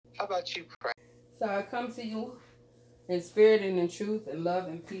How about you, pray? So I come to you in spirit and in truth, in love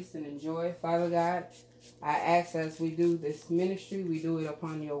and peace and in joy. Father God, I ask as we do this ministry, we do it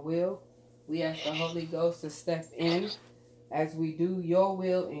upon your will. We ask the Holy Ghost to step in as we do your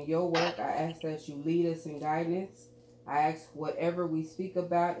will and your work. I ask that you lead us and guide us. I ask whatever we speak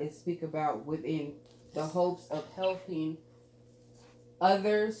about is speak about within the hopes of helping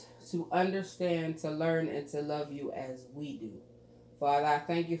others to understand, to learn, and to love you as we do. Father, I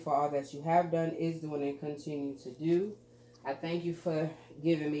thank you for all that you have done, is doing, and continue to do. I thank you for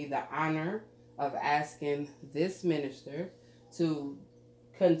giving me the honor of asking this minister to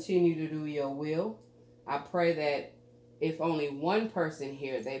continue to do your will. I pray that if only one person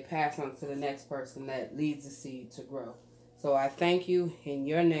here, they pass on to the next person that leads the seed to grow. So I thank you in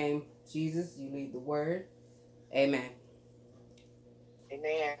your name, Jesus. You lead the word. Amen.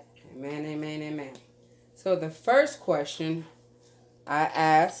 Amen. Amen, amen, amen. So the first question I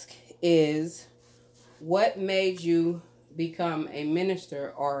ask is, what made you become a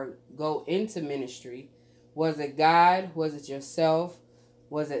minister or go into ministry? Was it God? Was it yourself?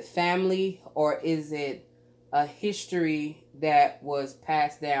 Was it family? Or is it a history that was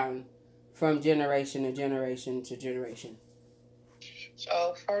passed down from generation to generation to generation?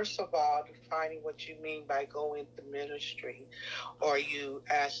 So, first of all, defining what you mean by going to ministry, are you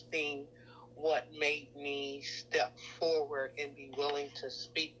asking what made me step forward and be willing to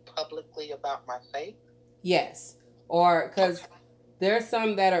speak publicly about my faith? Yes. Or because Okay. there's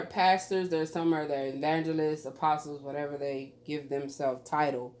some that are pastors, there's some are their evangelists, apostles, whatever they give themselves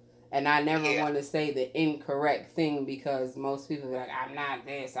title. And I never Yeah. want to say the incorrect thing because most people are like, I'm not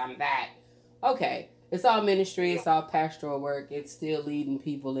this, I'm that. Okay. It's all ministry, Yeah. it's all pastoral work, it's still leading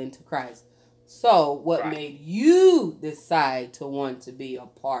people into Christ. So, what Right. made you decide to want to be a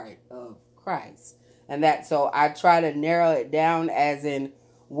part of Christ? And that, so I try to narrow it down as in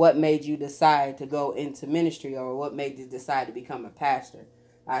what made you decide to go into ministry or what made you decide to become a pastor.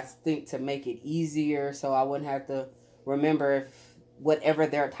 I think to make it easier so I wouldn't have to remember whatever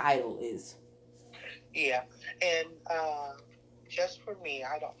their title is. Yeah. And just for me,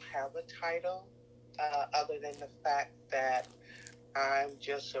 I don't have a title other than the fact that I'm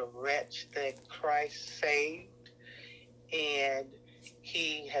just a wretch that Christ saved, and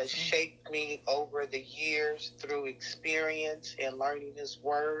he has shaped me over the years through experience and learning his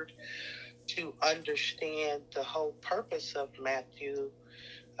word to understand the whole purpose of Matthew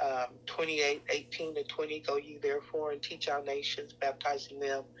 28:18-20. Go ye therefore and teach our nations, baptizing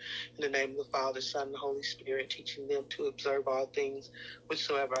them in the name of the Father, Son, and Holy Spirit, teaching them to observe all things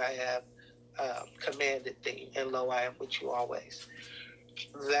whatsoever I have commanded thee, and lo, I am with you always.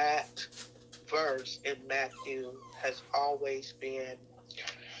 That verse in Matthew has always been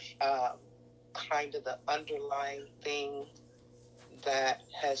um, kind of the underlying thing that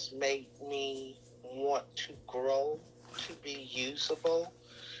has made me want to grow, to be usable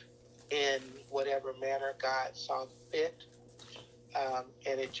in whatever manner God saw fit.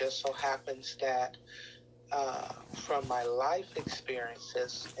 And it just so happens that from my life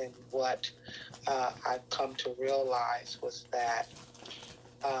experiences and what I've come to realize was that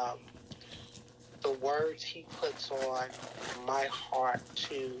um, the words he puts on my heart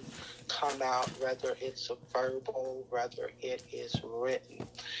to come out, whether it's a verbal, whether it is written,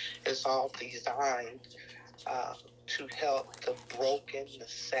 is all designed to help the broken, the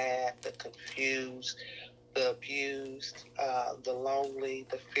sad, the confused, the abused, the lonely,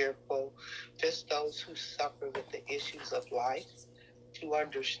 the fearful, just those who suffer with the issues of life, to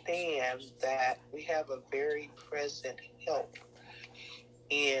understand that we have a very present help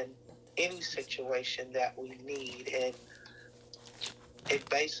in any situation that we need. And it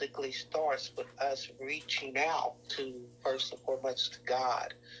basically starts with us reaching out to, first and foremost, to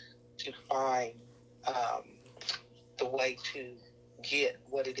God to find um, the way to get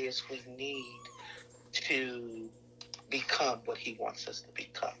what it is we need to become what he wants us to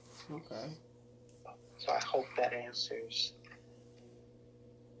become. Okay. So I hope that answers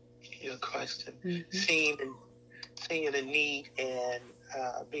your question. Mm-hmm. Seeing a need and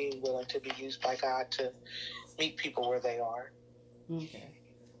being willing to be used by God to meet people where they are. Okay.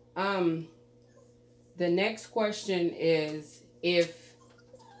 The next question is, if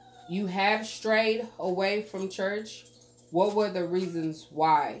you have strayed away from church, what were the reasons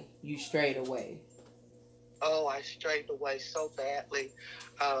why you strayed away? Oh, I strayed away so badly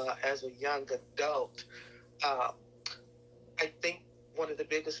as a young adult. Uh, I think one of the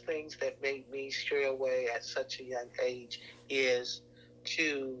biggest things that made me stray away at such a young age is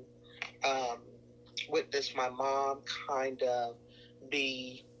to um, witness my mom kind of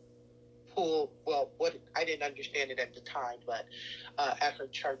be pull, well, what I didn't understand it at the time, but at her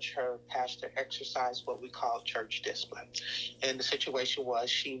church, her pastor exercised what we call church discipline. And the situation was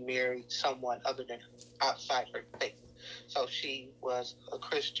she married someone other than outside her faith. So she was a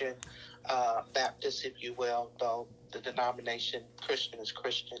Christian, Baptist, if you will, though the denomination Christian is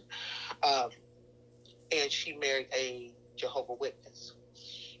Christian. Um, and she married a Jehovah Witness.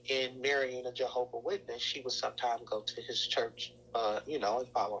 In marrying a Jehovah Witness, she would sometimes go to his church, and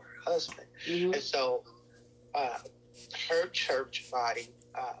follow her husband. Mm-hmm. And so her church body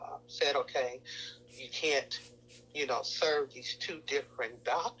said, okay, you can't, serve these two different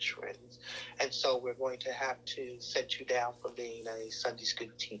doctrines. And so we're going to have to set you down for being a Sunday school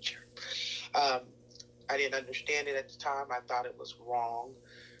teacher. I didn't understand it at the time. I thought it was wrong.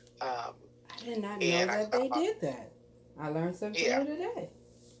 I did not know that they did that. I learned something new today.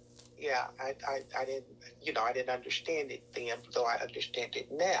 Yeah, I didn't understand it then, though I understand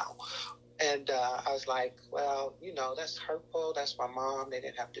it now. And I was like, well, that's hurtful. That's my mom. They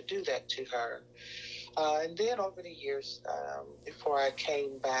didn't have to do that to her. And then over the years, before I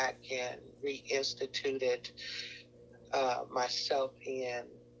came back and reinstituted myself in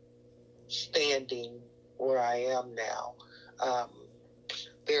standing where I am now,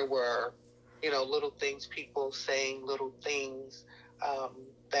 there were, little things, people saying little things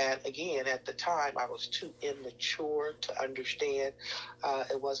that, again, at the time, I was too immature to understand.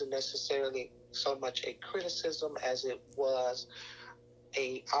 It wasn't necessarily so much a criticism as it was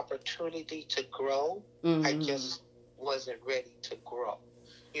a opportunity to grow. Mm-hmm. I just wasn't ready to grow,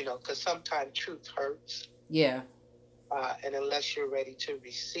 because sometimes truth hurts. Yeah. And unless you're ready to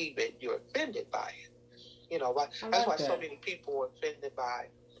receive it, you're offended by it. That's why so many people are offended by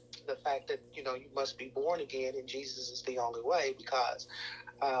the fact that, you must be born again and Jesus is the only way, because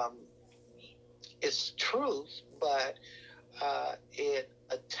it's truth, but it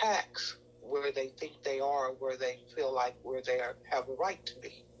attacks where they think they are, where they feel like where they have a right to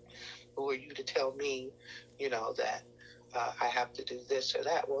be. Who are you to tell me, that I have to do this or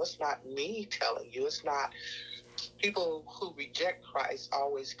that? Well, it's not me telling you. It's not. People who reject Christ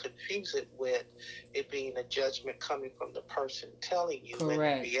always confuse it with it being a judgment coming from the person telling you.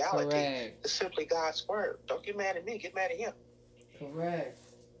 Correct. In reality, Correct. It's simply God's word. Don't get mad at me. Get mad at him. Correct.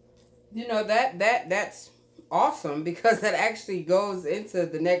 That's awesome, because that actually goes into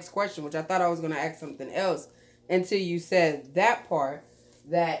the next question, which I thought I was going to ask something else until you said that part,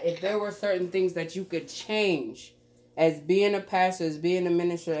 that if there were certain things that you could change as being a pastor, as being a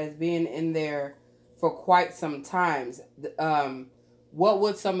minister, as being in there for quite some times, what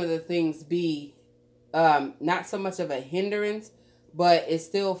would some of the things be? Not so much of a hindrance, but it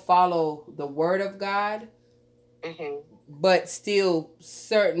still follow the word of God. Mm-hmm. But still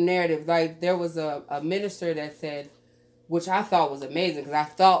certain narratives. Like there was a minister that said, which I thought was amazing, because I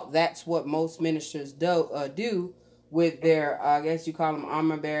thought that's what most ministers do with their, I guess you call them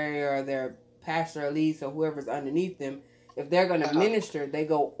armor bearer or their pastor or lead, or whoever's underneath them. If they're going to minister, they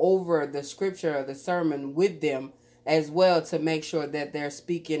go over the scripture or the sermon with them as well to make sure that they're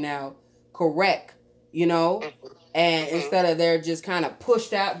speaking out correct, and instead of they're just kind of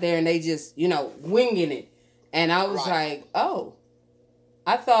pushed out there and they just, winging it. And I was like, oh,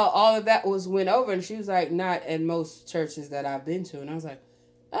 I thought all of that went over. And she was like, not in most churches that I've been to. And I was like,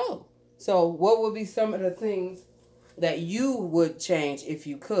 oh. So what would be some of the things that you would change if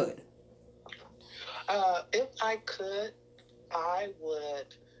you could? If I could, I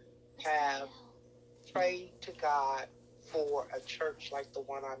would have prayed to God for a church like the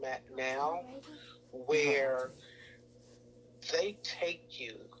one I'm at now, where they take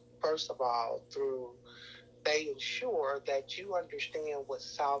you, first of all, they ensure that you understand what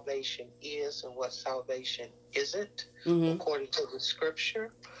salvation is and what salvation isn't, according to the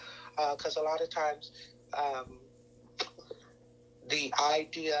scripture. Because a lot of times, the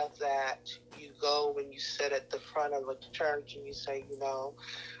idea that you go and you sit at the front of a church and you say,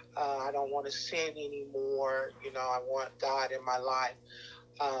 I don't want to sin anymore, I want God in my life.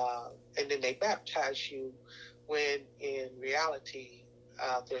 And then they baptize you, when in reality,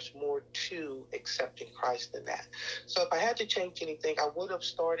 there's more to accepting Christ than that. So if I had to change anything, I would have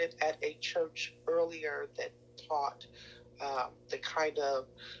started at a church earlier that taught the kind of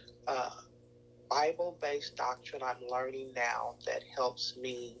Bible-based doctrine I'm learning now that helps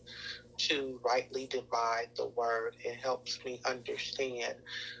me to rightly divide the word. It helps me understand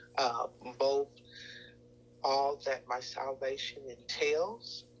both all that my salvation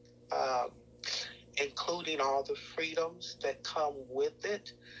entails, including all the freedoms that come with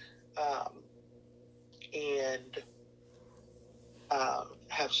it, and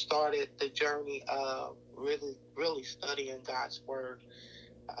have started the journey of really, really studying God's word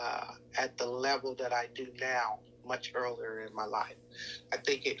at the level that I do now much earlier in my life. I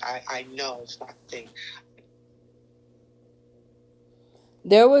think I know it's not the thing.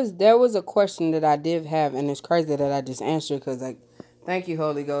 There was a question that I did have, and it's crazy that I just answered because, like, thank you,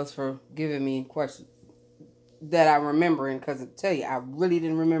 Holy Ghost, for giving me questions that I remembering. Because I tell you, I really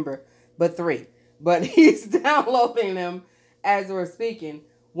didn't remember but 3, but He's downloading them as we're speaking.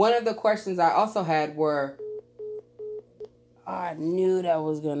 One of the questions I also had were, oh, I knew that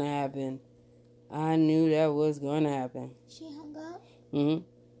was gonna happen. I knew that was gonna happen. She hung up.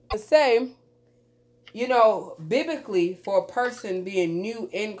 To say, you know, biblically, for a person being new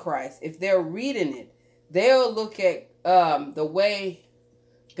in Christ, if they're reading it, they'll look at the way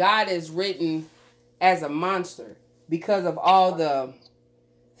God is written as a monster because of all the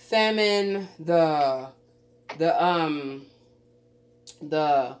famine, all the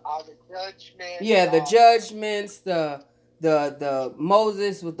judgments. Yeah, the judgments, the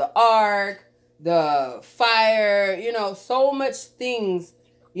Moses with the ark, the fire, you know, so much things.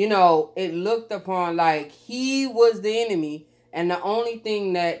 You know, it looked upon like he was the enemy, and the only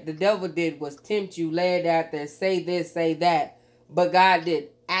thing that the devil did was tempt you, lay it out there, say this, say that. But God did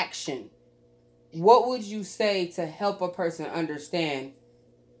action. What would you say to help a person understand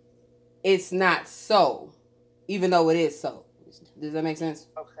it's not so, even though it is so? Does that make sense?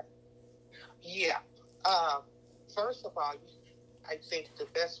 Okay. Yeah. First of all, I think the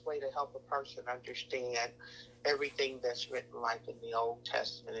best way to help a person understand everything that's written, like in the Old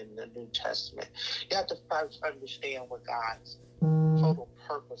Testament and the New Testament, you have to first understand what God's total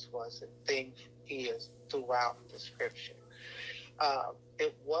purpose was and thing is throughout the Scripture.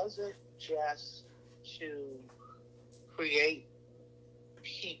 It wasn't just to create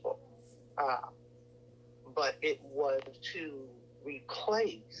people, but it was to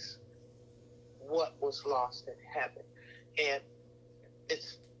replace what was lost in heaven. And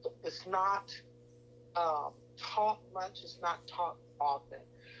it's not taught much, it's not taught often,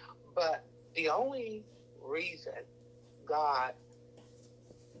 but the only reason God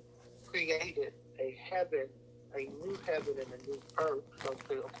created a new heaven and a new earth,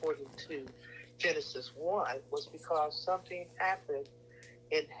 according to Genesis 1, was because something happened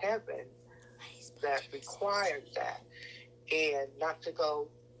in heaven that required that. And not to go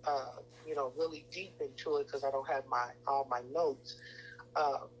really deep into it because I don't have all my notes.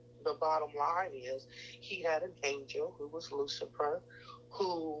 The bottom line is he had an angel who was Lucifer,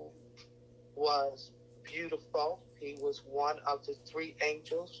 who was beautiful. He was one of the 3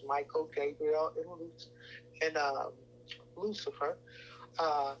 angels, Michael, Gabriel, and Lucifer.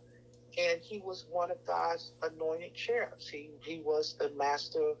 And he was one of God's anointed cherubs. He was the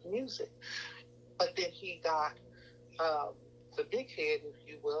master of music. But then he got the big head, if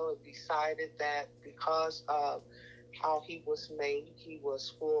you will, and decided that because of how he was made, he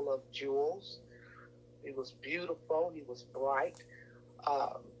was full of jewels. He was beautiful. He was bright.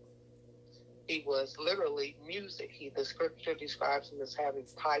 He was literally music. The Scripture describes him as having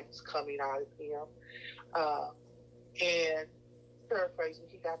pipes coming out of him. And paraphrasing,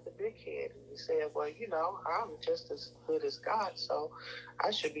 he got the big head, and he said, well, I'm just as good as God, so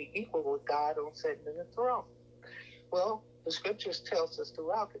I should be equal with God on sitting in the throne. Well, the Scriptures tells us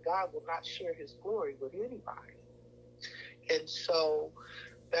throughout that God will not share his glory with anybody. And so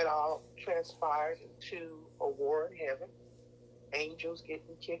that all transpired into a war in heaven, angels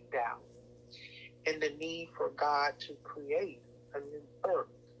getting kicked out, and the need for God to create a new earth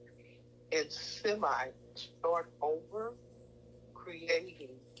and start over, creating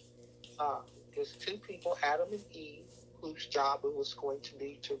just 2 people, Adam and Eve, whose job it was going to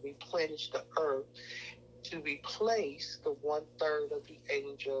be to replenish the earth, to replace the 1/3 of the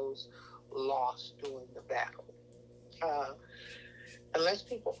angels lost during the battle. Unless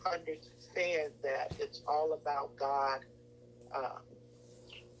people understand that it's all about God,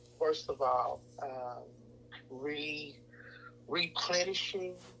 first of all,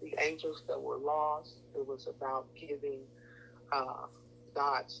 replenishing the angels that were lost. It was about giving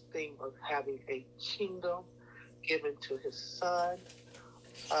God's theme of having a kingdom given to his son.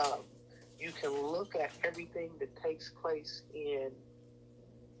 You can look at everything that takes place in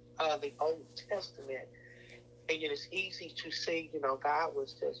the Old Testament, and it's easy to say, God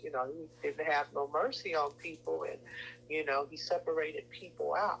was just, he didn't have no mercy on people, and, he separated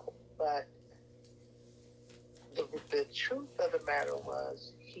people out. But the truth of the matter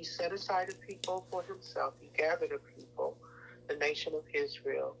was he set aside a people for himself. He gathered a people, the nation of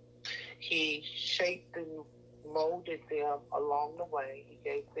Israel. He shaped and molded them along the way. He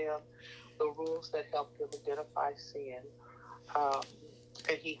gave them the rules that helped them identify sin.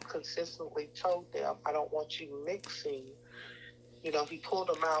 And he consistently told them, I don't want you mixing He pulled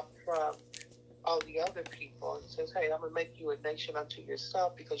them out from all the other people and says, hey, I'm going to make you a nation unto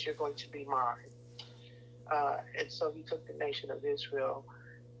yourself because you're going to be mine. And so he took the nation of Israel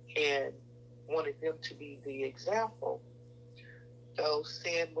and wanted them to be the example. Though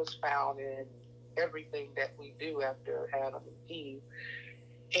sin was found in everything that we do after Adam and Eve,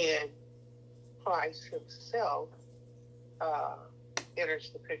 and Christ himself enters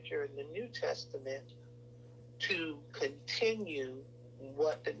the picture in the New Testament to continue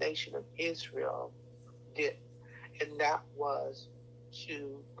what the nation of Israel did, and that was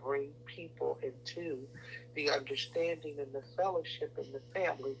to bring people into the understanding and the fellowship and the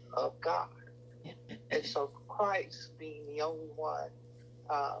family of God. And so Christ being the only one,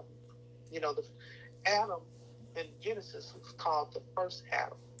 the Adam in Genesis was called the first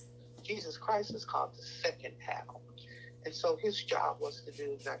Adam. Jesus Christ is called the second Adam. And so his job was to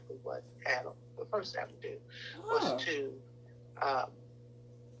do exactly what the first Adam did, was to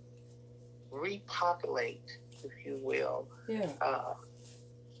repopulate, if you will,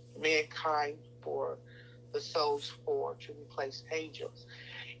 mankind for the souls to replace angels.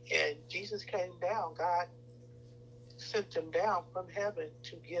 And Jesus came down. God sent him down from heaven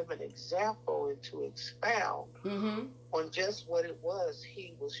to give an example and to expound on just what it was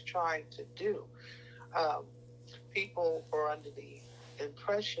he was trying to do. People were under the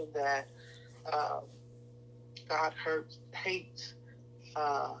impression that God hates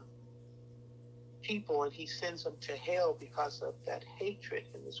people and he sends them to hell because of that hatred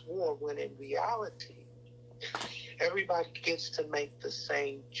and this war, when in reality, everybody gets to make the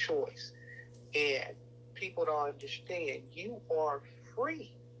same choice. And people don't understand, you are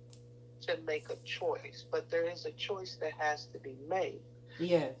free to make a choice, but there is a choice that has to be made.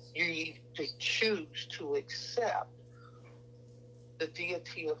 Yes. You need to choose to accept the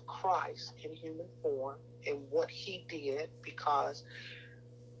deity of Christ in human form and what he did, because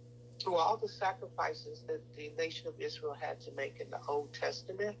through all the sacrifices that the nation of Israel had to make in the Old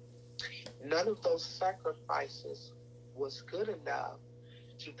Testament, none of those sacrifices was good enough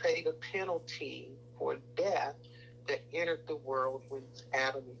to pay the penalty for death that entered the world when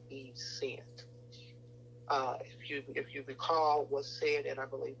Adam and Eve sinned. If you recall what's said, and I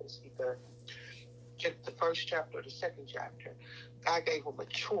believe it's either the first chapter or the second chapter, God gave them a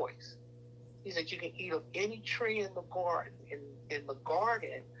choice. He said, you can eat of any tree in the garden. In the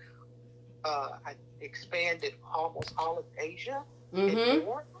garden, I expanded almost all of Asia and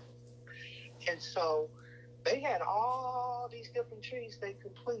more. And so they had all these different trees they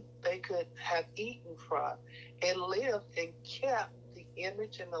could have eaten from and lived and kept the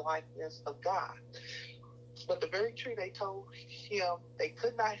image and the likeness of God. But the very tree they told him they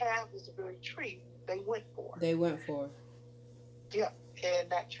could not have was the very tree they went for. Yeah,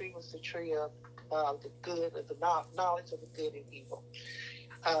 and that tree was the tree of the good, of the knowledge of the good and evil.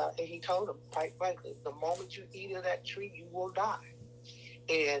 And he told them, quite frankly, the moment you eat of that tree, you will die.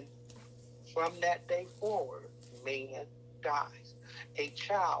 And from that day forward, man dies. A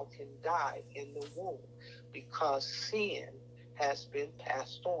child can die in the womb because sin has been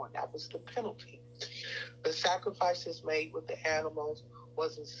passed on. That was the penalty. The sacrifices made with the animals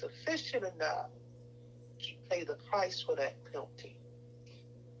wasn't sufficient enough to pay the price for that penalty.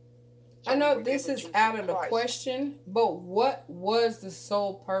 So I know this is out of the question, but what was the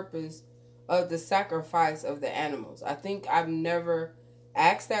sole purpose of the sacrifice of the animals? I think I've never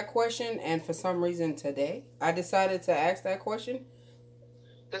asked that question, and for some reason today I decided to ask that question.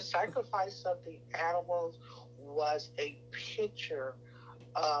 The sacrifice of the animals was a picture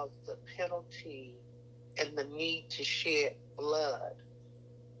of the penalty and the need to shed blood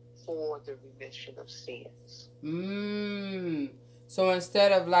for the remission of sins. So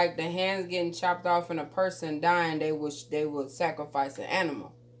instead of like the hands getting chopped off and a person dying, they would sacrifice an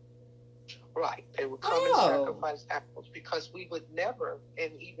animal. Right. They would come and sacrifice animals, because we would never,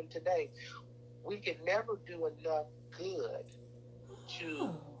 and even today, we could never do enough good to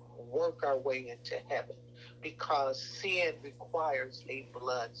work our way into heaven, because sin requires a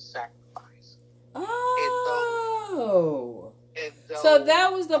blood sacrifice. So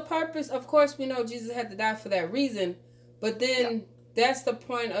that was the purpose. Of course, we know Jesus had to die for that reason, but then that's the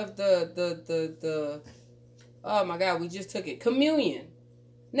point of the oh my God, we just took it, communion.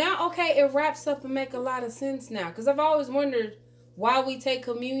 Now, okay, it wraps up and make a lot of sense now, because I've always wondered why we take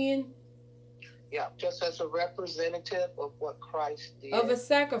communion. Yeah, just as a representative of what Christ did. Of a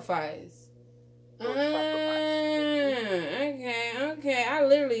sacrifice. Okay. I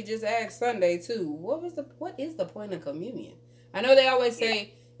literally just asked Sunday too. What is the point of communion? I know they always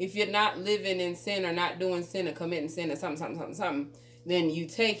say if you're not living in sin or not doing sin or committing sin or something, then you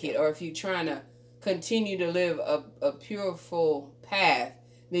take it. Or if you're trying to continue to live a pureful path,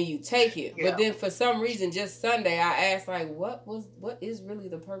 then you take it. Yeah. But then for some reason, just Sunday, I asked, like, what is really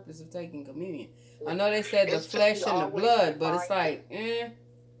the purpose of taking communion? I know they said the flesh and the blood, but it's like,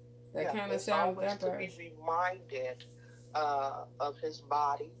 that kind of sounds vampirish. To be reminded of his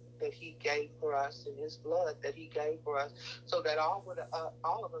body that he gave for us and his blood that he gave for us, so that all of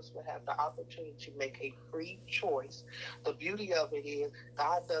us would have the opportunity to make a free choice. The beauty of it is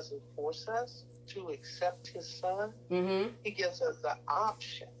God doesn't force us to accept his son. Mm-hmm. He gives us the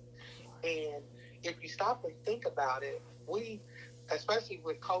option. And if you stop and think about it, especially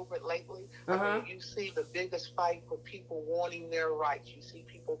with COVID lately, I mean, you see the biggest fight for people wanting their rights. You see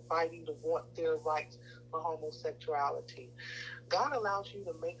people fighting to want their rights for homosexuality. God allows you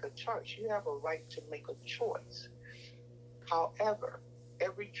to make a choice. You have a right to make a choice. However,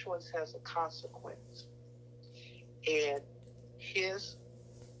 every choice has a consequence. And his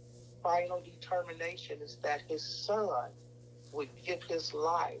final determination is that his son would give his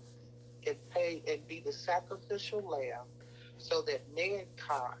life and pay and be the sacrificial lamb, so that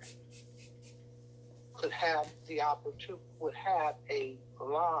mankind could have the opportunity, would have a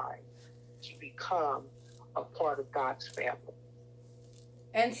line to become a part of God's family.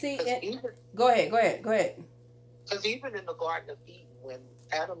 And see, go ahead. Because even in the Garden of Eden, when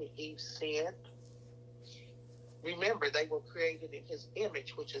Adam and Eve sinned, remember, they were created in his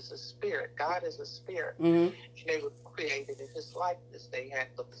image, which is a spirit. God is a spirit. Mm-hmm. And they were created in his likeness. They had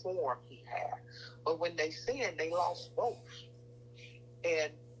the form he had. But when they sinned, they lost both.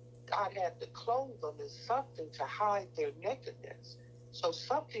 And God had to clothe them in something to hide their nakedness. So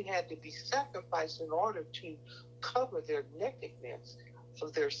something had to be sacrificed in order to cover their nakedness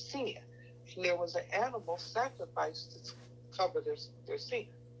of their sin. And there was an animal sacrificed to cover their sin.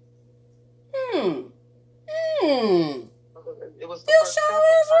 It was the first sure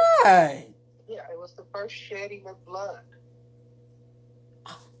is right. Yeah, it was the first shedding of blood.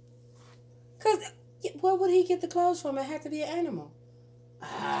 Because where would he get the clothes from? It had to be an animal.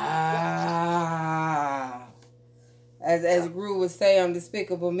 As Gru would say on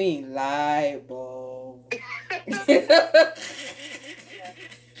Despicable Me, light bulb.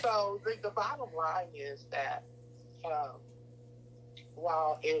 So the bottom line is that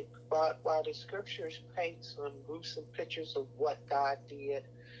while the scriptures paint some gruesome pictures of what God did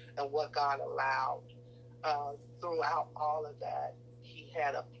and what God allowed, throughout all of that, he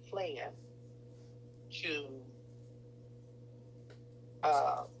had a plan to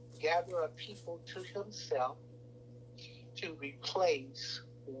gather a people to himself to replace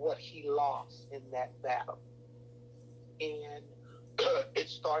what he lost in that battle. And it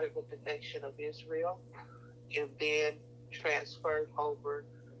started with the nation of Israel and then transferred over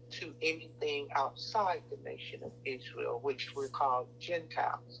to anything outside the nation of Israel, which were called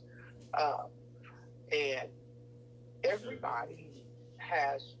Gentiles. And everybody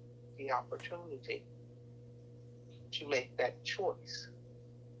has the opportunity to make that choice.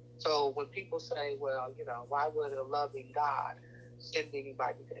 So when people say, well, why would a loving God send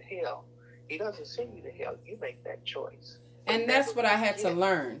anybody to hell? He doesn't send you to hell. You make that choice. And that's what I had to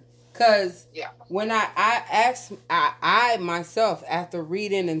learn. Because when I asked, I myself, after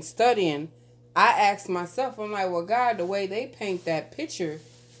reading and studying, I asked myself, I'm like, well, God, the way they paint that picture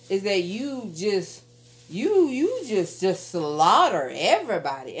is that you just slaughter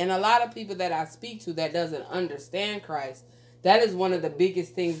everybody. And a lot of people that I speak to that doesn't understand Christ, that is one of the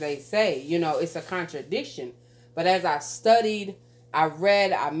biggest things they say. It's a contradiction. But as I studied, I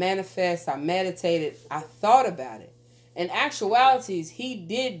read, I manifest, I meditated, I thought about it. In actualities, he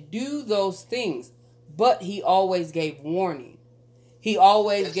did do those things, but he always gave warning. He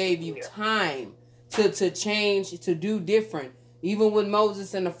always gave you time to change, to do different. Even with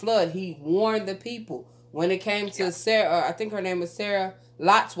Moses and the flood, he warned the people. When it came to Sarah, I think her name was Sarah,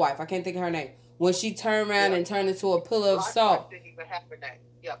 Lot's wife. I can't think of her name. When she turned around and turned into a pillar of salt. Lot's wife didn't even have her name.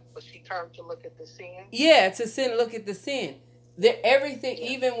 Yeah, but she turned to look at the sin. Yeah, to sin, look at the sin. Everything,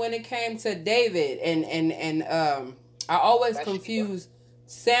 even when it came to David and I always confuse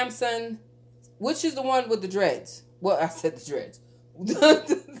Samson, which is the one with the dreads. Well, I said the dreads.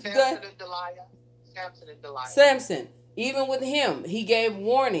 Samson and Delilah. Samson. Even with him, he gave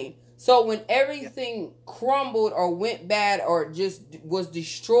warning. So when everything crumbled or went bad or just was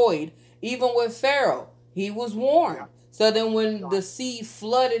destroyed, even with Pharaoh, he was warned. So then when the sea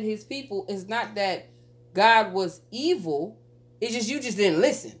flooded his people, it's not that God was evil. It's just you just didn't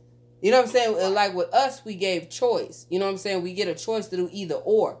listen. You know what I'm saying? Like with us, we gave choice. You know what I'm saying? We get a choice to do either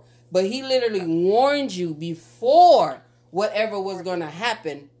or. But he literally warned you before whatever was going to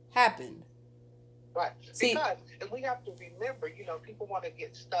happen happened. Right. See, Because, and we have to remember, people want to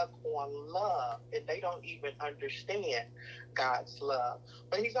get stuck on love and they don't even understand God's love.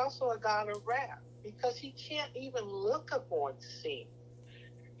 But he's also a God of wrath because he can't even look upon sin.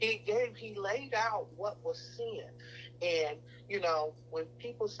 He laid out what was sin. And, when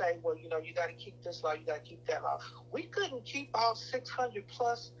people say, well, you got to keep this law, you got to keep that law. We couldn't keep all 600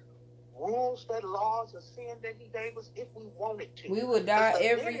 plus rules, that laws of sin that he gave us if we wanted to. We would die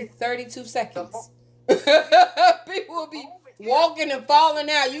every 32 seconds. People will be walking and falling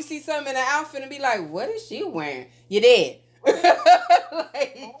out. You see something in the outfit and be like, what is she wearing? You're dead.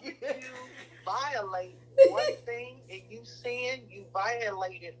 Like, you violate one thing and you sin, you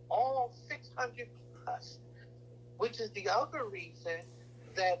violated all 600 plus, which is the other reason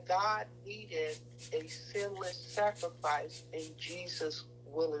that God needed a sinless sacrifice, and Jesus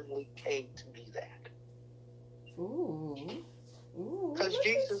willingly came to be that. Ooh. Because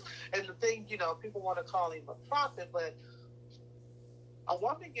Jesus, and the thing, people want to call him a prophet, but a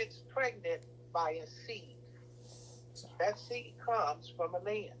woman gets pregnant by a seed. That seed comes from a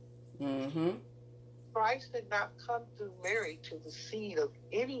man. Mm-hmm. Christ did not come through Mary to the seed of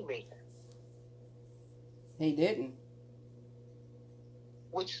any man. He didn't.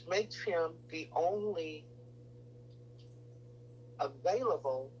 Which makes him the only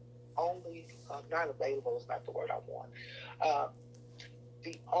available, not available is not the word I want,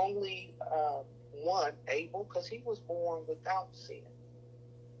 the only one able, because he was born without sin.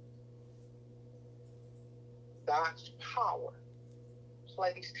 God's power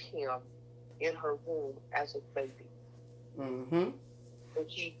placed him in her womb as a baby. Mm-hmm. And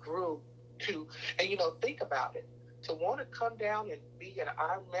he grew to, and think about it, to want to come down and be in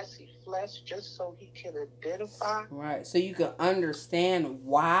our messy flesh just so he can identify. Right, so you can understand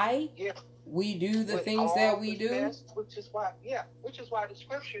why we do the things that we do. Mess, which is why the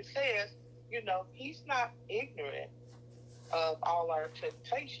scripture says, he's not ignorant of all our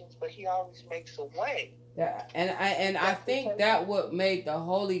temptations, but he always makes a way. Yeah, and I think that what made the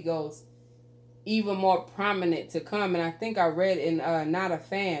Holy Ghost even more prominent to come. And I think I read in Not a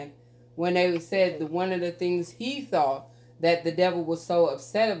Fan when they said that one of the things he thought that the devil was so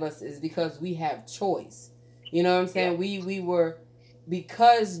upset of us is because we have choice. You know what I'm saying? Yeah. We were,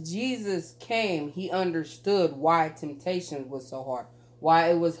 because Jesus came, he understood why temptation was so hard, why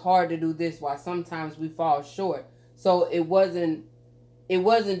it was hard to do this, why sometimes we fall short. So it wasn't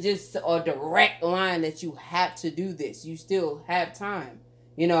just a direct line that you have to do this. You still have time.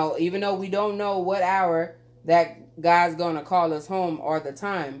 Even though we don't know what hour that God's going to call us home or the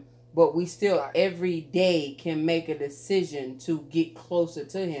time, but we still every day can make a decision to get closer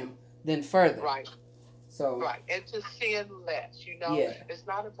to him than further. Right. So. Right. And to sin less, Yeah. It's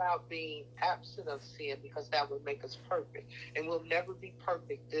not about being absent of sin, because that would make us perfect. And we'll never be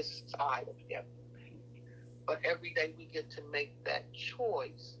perfect this side of heaven. But every day we get to make that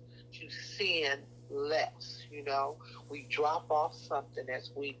choice to sin less, We drop off something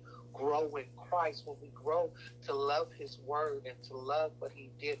as we grow in Christ, when we grow to love his word and to love what he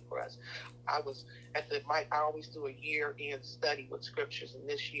did for us. I was at I always do a year-end study with scriptures, and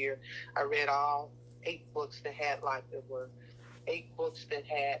this year I read all 8 books that had, there were 8 books that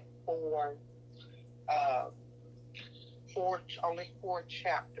had only 4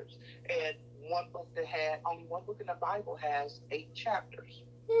 chapters, and one book that had, only one book in the Bible has 8 chapters,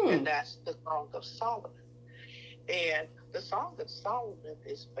 and that's the Song of Solomon. And the Song of Solomon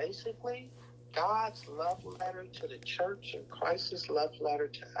is basically God's love letter to the church and Christ's love letter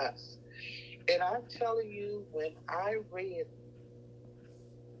to us. And I'm telling you, when I read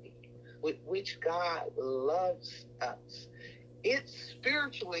with which God loves us, it's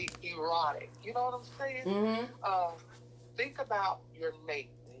spiritually erotic. You know what I'm saying? Mm-hmm. Think about your mate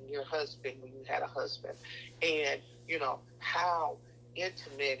and your husband when you had a husband, and how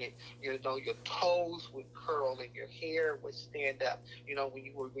intimate, your toes would curl and your hair would stand up, when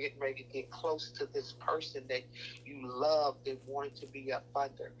you were getting ready to get close to this person that you loved and wanted to be up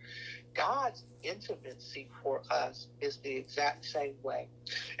under. God's intimacy for us is the exact same way.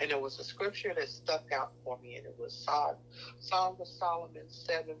 And there was a scripture that stuck out for me, and it was Song of Solomon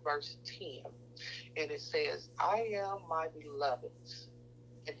 7 verse 10. And it says, I am my beloved's,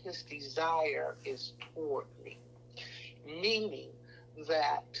 and his desire is toward me. Meaning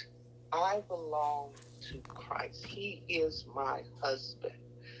that I belong to Christ. He is my husband.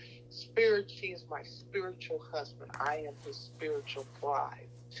 He is my spiritual husband. I am his spiritual bride.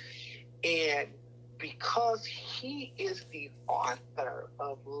 And because he is the author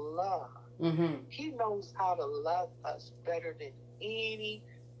of love, he knows how to love us better than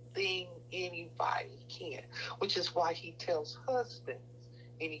anything anybody can, which is why he tells husbands,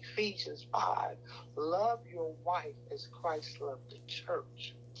 in Ephesians 5, love your wife as Christ loved the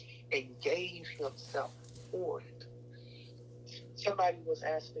church and gave himself for it. Somebody was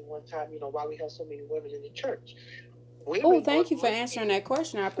asking one time, why we have so many women in the church. Oh, thank you for answering that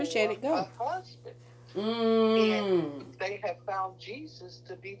question. I appreciate it. Go. A husband. And they have found Jesus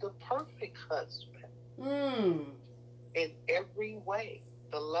to be the perfect husband. In every way,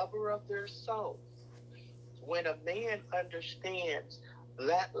 the lover of their souls. When a man understands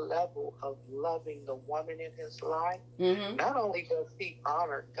that level of loving the woman in his life, not only does he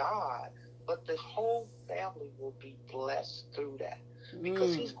honor God, but the whole family will be blessed through that.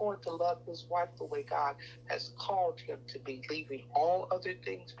 Because he's going to love his wife the way God has called him to be, leaving all other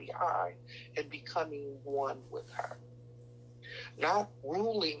things behind and becoming one with her. Not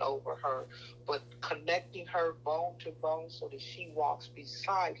ruling over her, but connecting her bone to bone so that she walks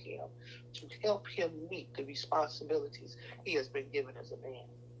beside him to help him meet the responsibilities he has been given as a man.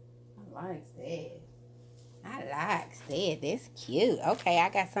 I like that. That's cute. Okay, I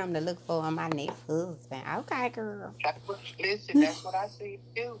got something to look for on my next husband. Okay, girl. That's what I say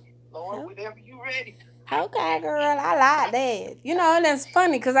too. Lord, whenever you're ready. Okay, girl. I like that. And that's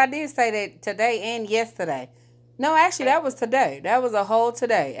funny because I did say that today and yesterday. No, actually, that was today. That was a whole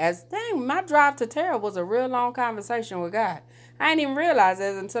today. My drive to Terra was a real long conversation with God. I didn't even realize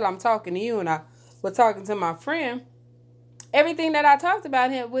it until I'm talking to you and I was talking to my friend. Everything that I talked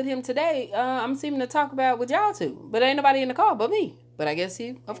about with him today, I'm seeming to talk about with y'all too. But ain't nobody in the call but me. But I guess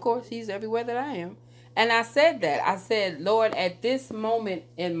he's everywhere that I am. And I said that. I said, Lord, at this moment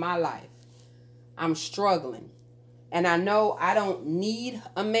in my life, I'm struggling. And I know I don't need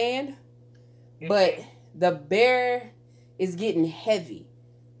a man, but the bear is getting heavy.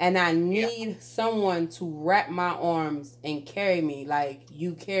 And I need someone to wrap my arms and carry me like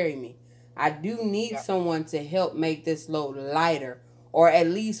you carry me. I do need someone to help make this load lighter. Or at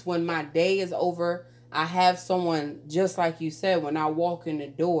least when my day is over, I have someone, just like you said, when I walk in the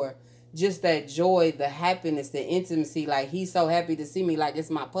door, just that joy, the happiness, the intimacy, like he's so happy to see me like it's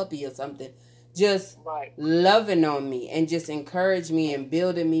my puppy or something. Just loving on me and just encourage me and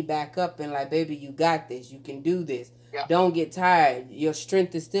building me back up and like, baby, you got this. You can do this. Yeah. Don't get tired. Your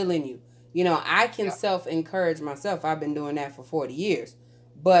strength is still in you. I can self-encourage myself. I've been doing that for 40 years.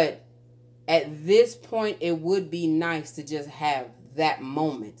 But at this point, it would be nice to just have that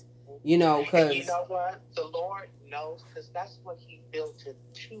moment, because... You know what? The Lord knows, because that's what he built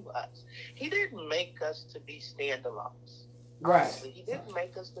into us. He didn't make us to be standalones. Right. Honestly, he didn't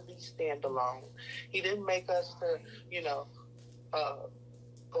make us to be standalone. He didn't make us to,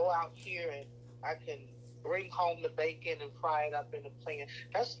 go out here and I can bring home the bacon and fry it up in a pan.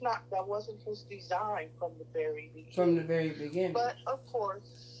 That wasn't his design from the very beginning. But of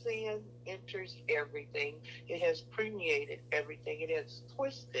course, sin enters everything. It has permeated everything. It has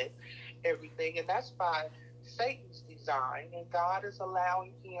twisted everything. And that's by Satan's design. And God is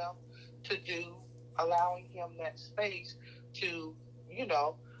allowing him that space to,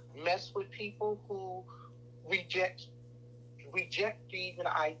 mess with people who reject the even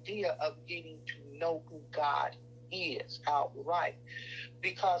idea of getting to know who God is outright.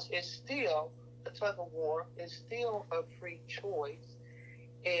 Because it's still a tug of war, it's still a free choice,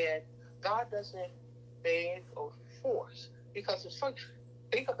 and God doesn't beg or force. Because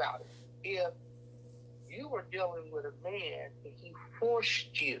think about it, if you were dealing with a man and he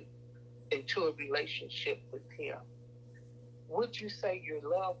forced you into a relationship with him, would you say your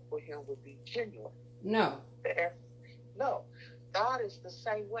love for him would be genuine? No. No. God is the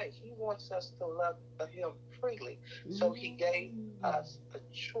same way. He wants us to love him freely. So he gave us a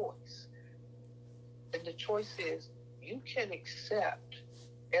choice. And the choice is, you can accept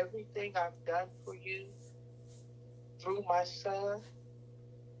everything I've done for you through my son,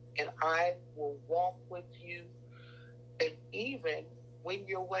 and I will walk with you. And even when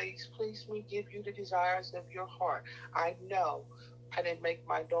your ways please me, give you the desires of your heart. I know I didn't make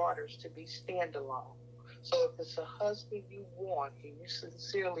my daughters to be standalone. So if it's a husband you want and you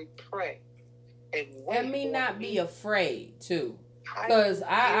sincerely pray and wait, let me not be afraid too, because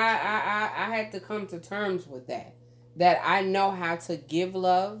I had to come to terms with that I know how to give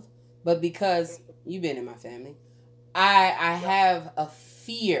love, but because you've been in my family, I have a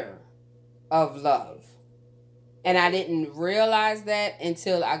fear of love. And I didn't realize that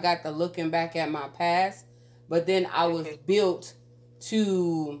until I got to looking back at my past. But then I was built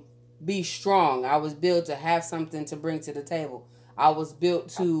to be strong. I was built to have something to bring to the table. I was built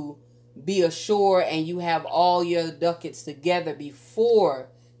to be assured, and you have all your ducats together before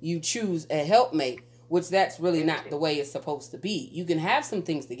you choose a helpmate, which that's really not the way it's supposed to be. You can have some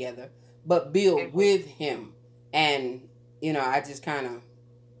things together, but build with him. And, I just kind of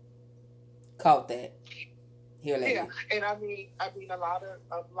caught that here Yeah, lately. and I mean,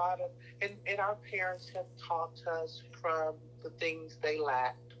 and our parents have taught us from the things they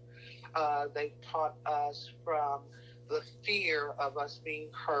lacked. They've taught us from the fear of us being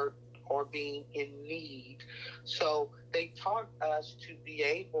hurt or being in need. So they taught us to be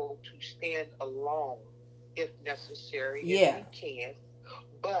able to stand alone if necessary, if Yeah, we can.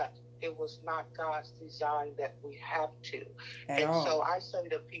 But it was not God's design that we have to. at And so all. I say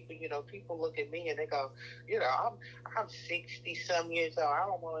to people, people look at me and they go, I'm 60 some years old. I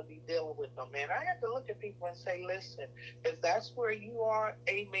don't want to be dealing with no man. I have to look at people and say, listen, if that's where you are,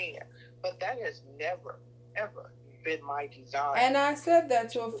 amen. But that has never, ever been my design. And I said that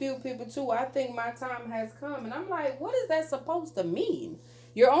to a few people too. I think my time has come. And I'm like, what is that supposed to mean?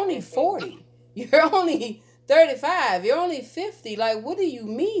 You're only 40. You're only 35. You're only 50. Like, what do you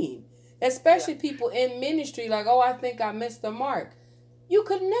mean? Especially people in ministry, like, oh, I think I missed the mark. You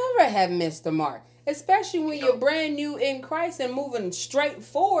could never have missed the mark. Especially when you're brand new in Christ and moving straight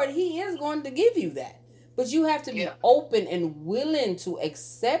forward. He is going to give you that. But you have to be open and willing to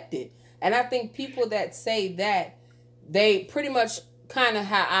accept it. And I think people that say that, they pretty much kind of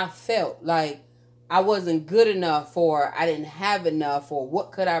how I felt. Like, I wasn't good enough, or I didn't have enough, or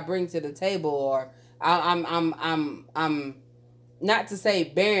what could I bring to the table, or I'm not to say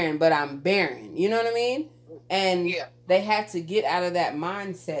barren, but I'm barren. You know what I mean? And they have to get out of that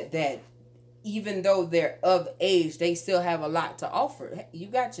mindset that even though they're of age, they still have a lot to offer. You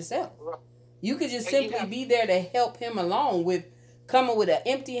got yourself. You could just simply be there to help him along with coming with an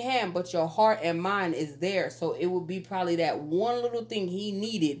empty hand, but your heart and mind is there. So it would be probably that one little thing he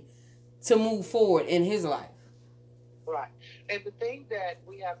needed to move forward in his life. Right. And the thing that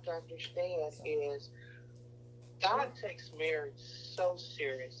we have to understand is God takes marriage so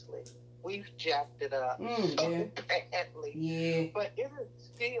seriously. We've jacked it up so badly. Yeah. But it is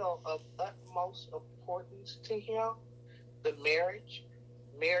still of utmost importance to him, the marriage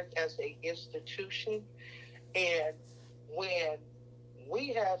as an institution. And when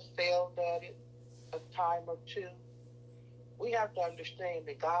we have failed at it a time or two, we have to understand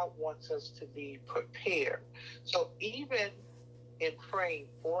that God wants us to be prepared. So even in praying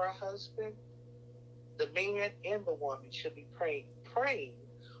for a husband, the man and the woman should be praying,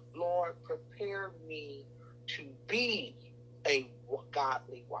 Lord, prepare me to be a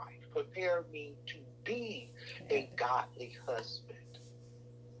godly wife. Prepare me to be a godly husband.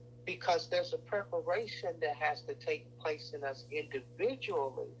 Because there's a preparation that has to take place in us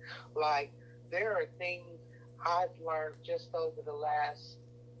individually. Like, there are things I've learned just over the last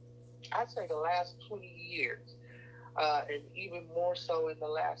 20 years, and even more so in the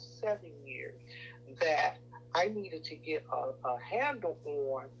last 7 years, that I needed to get a handle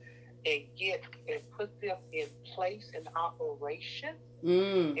on and put them in place in operation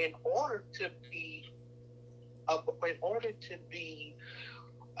in order to be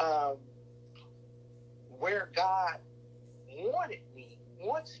where God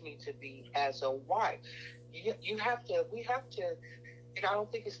wants me to be as a wife. We have to, and I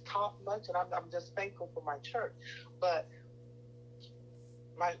don't think it's taught much, and I'm just thankful for my church, but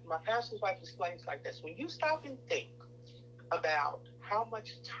my pastor's wife explains like this: when you stop and think about how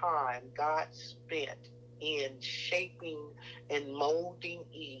much time God spent in shaping and molding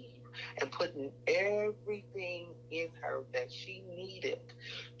Eve and putting everything in her that she needed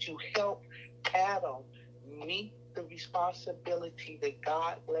to help Adam meet the responsibility that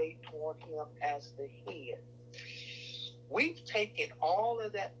God laid on him as the head. We've taken all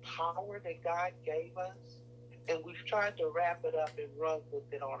of that power that God gave us, and we've tried to wrap it up and run with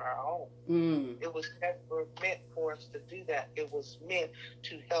it on our own. It was never meant for us to do that. It was meant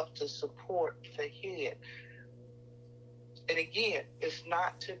to help to support the head. And again, it's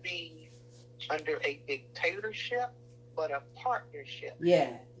not to be under a dictatorship, but a partnership.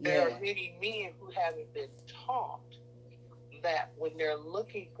 There are many men who haven't been taught that when they're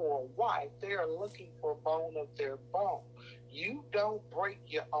looking for a wife, they are looking for bone of their bone. You don't break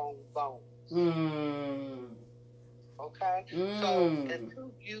your own bones. Okay? So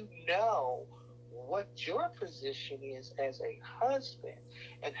until you know what your position is as a husband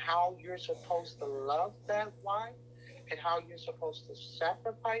and how you're supposed to love that wife and how you're supposed to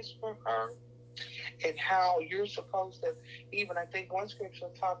sacrifice for her and how you're supposed to, even I think one scripture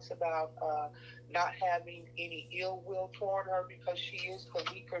talks about not having any ill will toward her because she is the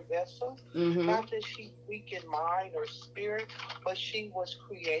weaker vessel. Not that she's weak in mind or spirit, but she was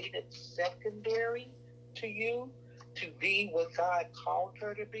created secondary to you to be what God called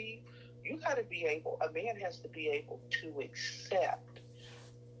her to be. You got to be able, a man has to be able to accept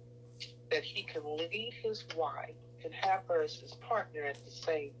that he can lead his wife and have her as his partner at the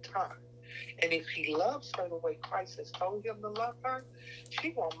same time. And if he loves her the way Christ has told him to love her,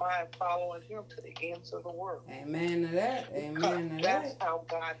 she won't mind following him to the ends of the world. Amen to that. Amen to That's that. how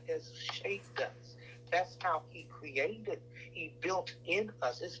God has shaped us. That's how he created. He built in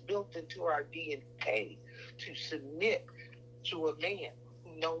us. It's built into our DNA to submit to a man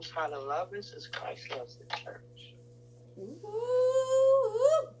who knows how to love us as Christ loves the church.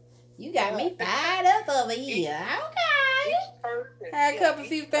 Ooh, you got me fired up over here. Okay. Each person, Had a couple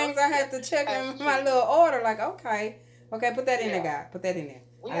few things I had to check in my little order. Like, okay, put that in there, God. Put that in there.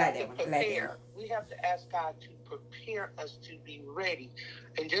 We I have like to that one. prepare. I like that one. We have to ask God to prepare us to be ready.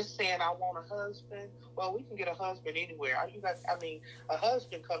 And just saying, I want a husband. Well, we can get a husband anywhere. A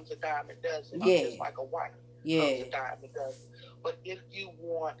husband comes a dime a dozen. Yeah. Just like a wife Yeah. comes a dime a dozen. But if you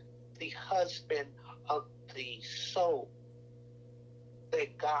want the husband of the soul,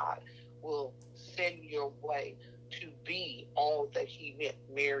 that God will send your way to be all that he meant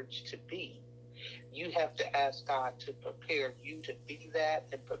marriage to be, you have to ask God to prepare you to be that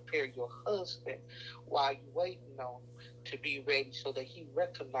and prepare your husband while you're waiting on to be ready so that he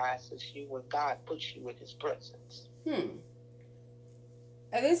recognizes you when God puts you in his presence. And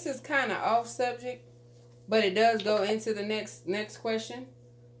this is kind of off subject, but it does go into the next question.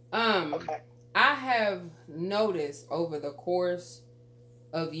 Okay. I have noticed over the course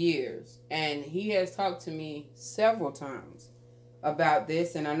of years, and he has talked to me several times about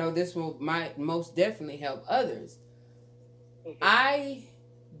this, and I know this might most definitely help others. Mm-hmm. I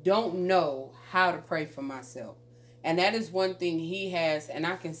don't know how to pray for myself, and that is one thing he has, and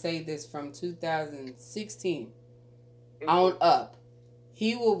I can say this from 2016 on up.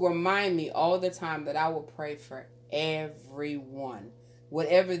 He will remind me all the time that I will pray for everyone,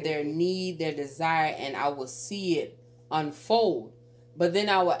 whatever their need, their desire, and I will see it unfold. But then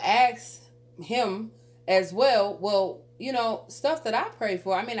I will ask him as well, stuff that I pray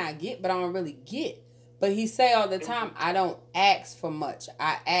for, I get, but I don't really get. But he say all the time, I don't ask for much.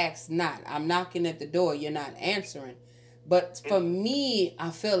 I ask not. I'm knocking at the door. You're not answering. But for me, I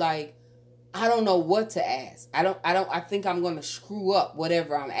feel like I don't know what to ask. I think I'm going to screw up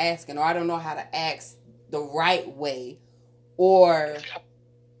whatever I'm asking, or I don't know how to ask the right way, or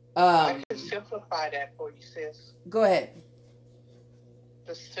I can simplify that for you, sis. Go ahead.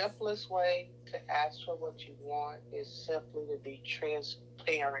 The simplest way to ask for what you want is simply to be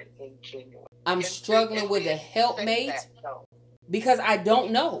transparent and genuine. I'm struggling with a helpmate because I don't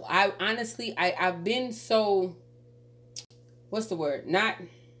know. I honestly, I've been so, what's the word? Not,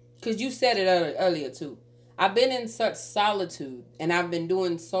 because you said it earlier too. I've been in such solitude, and I've been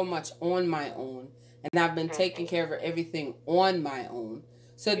doing so much on my own, and I've been taking care of everything on my own.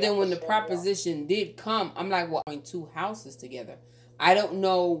 So then when the proposition did come, I'm like, well, I'm in two houses together. I don't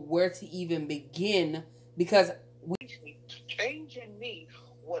know where to even begin, because change in me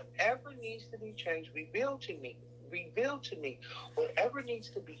whatever needs to be changed. Reveal to me whatever needs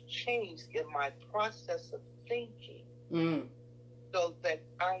to be changed in my process of thinking, so that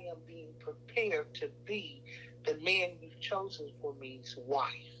I am being prepared to be the man you've chosen for me's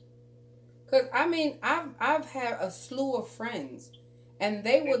wife. Because I've had a slew of friends, and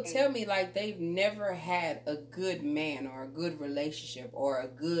they will tell me like they've never had a good man or a good relationship or a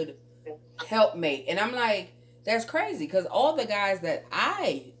good helpmate. And I'm like, that's crazy, because all the guys that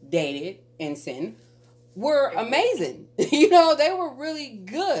I dated in sin were amazing. They were really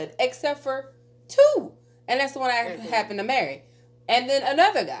good, except for two. And that's the one I happened to marry. And then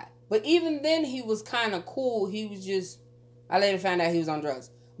another guy. But even then, he was kind of cool. He was just, I later found out he was on drugs.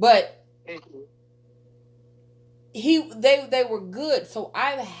 But they were good. So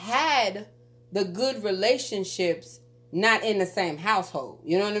I've had the good relationships, not in the same household.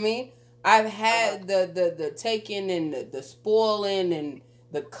 You know what I mean? I've had the taking and the spoiling and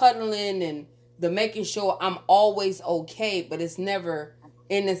the cuddling and the making sure I'm always okay, but it's never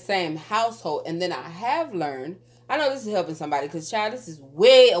in the same household. And then I have learned, I know this is helping somebody, because, child, this is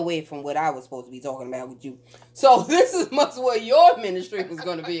way away from what I was supposed to be talking about with you. So this is much what your ministry was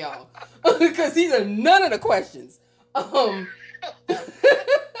going to be on, because these are none of the questions.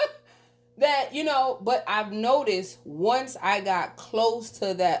 That, but I've noticed once I got close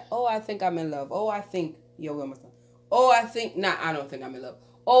to that, I think I'm in love. I think, I don't think I'm in love.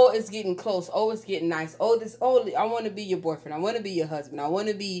 It's getting close. It's getting nice. I want to be your boyfriend. I want to be your husband. I want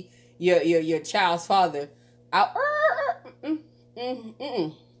to be your child's father. I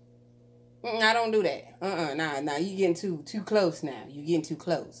don't do that. Nah, you're getting too close now. You're getting too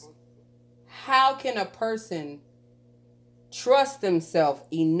close. How can a person trust themselves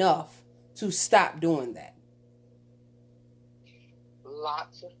enough to stop doing that?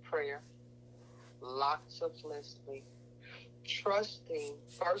 Lots of prayer, lots of listening, trusting,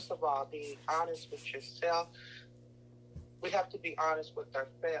 first of all, being honest with yourself. We have to be honest with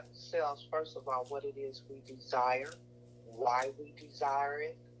ourselves, first of all, what it is we desire, why we desire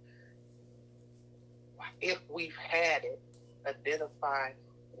it. If we've had it, identify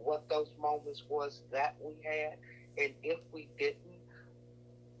what those moments was that we had, and if we didn't,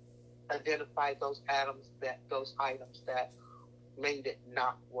 identify those items that made it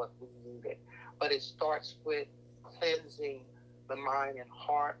not what we needed. But it starts with cleansing the mind and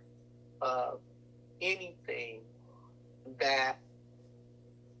heart of anything that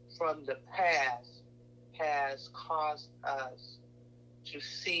from the past has caused us to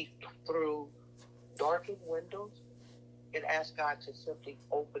see through darkened windows, and ask God to simply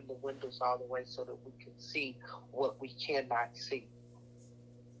open the windows all the way so that we can see what we cannot see.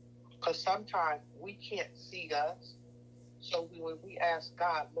 Because sometimes we can't see us. So when we ask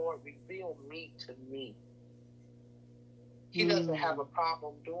God, Lord, reveal me to me. He doesn't have a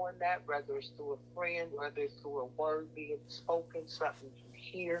problem doing that, whether it's through a friend, whether it's through a word being spoken, something you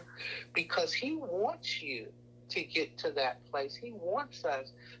hear, because he wants you to get to that place. He wants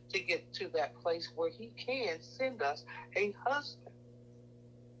us to get to that place where he can send us a husband.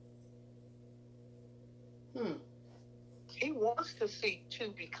 He wants to see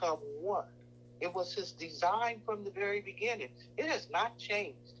two become one. It was his design from the very beginning. It has not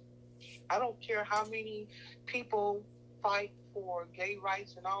changed. I don't care how many people fight for gay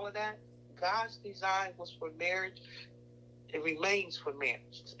rights and all of that. God's design was for marriage. It remains for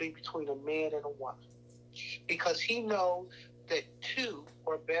marriage to be between a man and a woman. Because he knows that two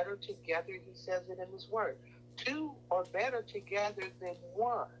are better together. He says it in his word. Two are better together than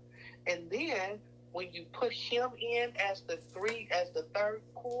one. And then when you put him in as the third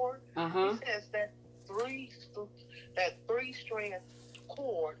cord, he says that three-strand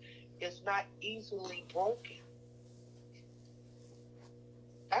cord is not easily broken.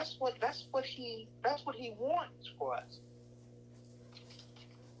 That's what he wants for us.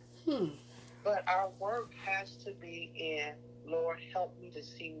 But our work has to be in, Lord, help me to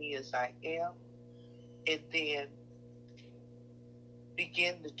see me as I am, and then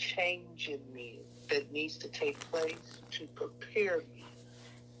begin the change in me that needs to take place to prepare me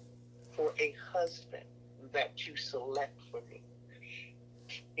for a husband that you select for me.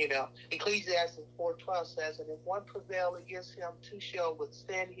 You know, Ecclesiastes 4:12 says, and if one prevail against him, two shall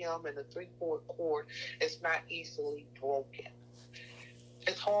withstand him, and the three-fourth cord is not easily broken.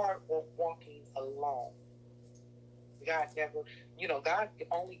 It's hard walking alone. God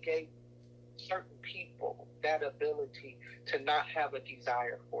only gave certain people that ability to not have a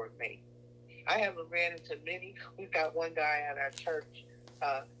desire for a mate. I haven't ran into many. We've got one guy at our church,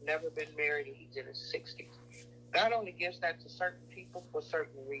 never been married, and he's in his 60s. God only gives that to certain people for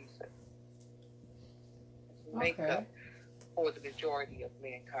certain reasons. Makeup for the majority of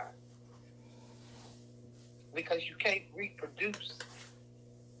mankind. Because you can't reproduce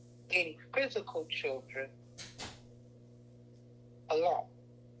any physical children alone,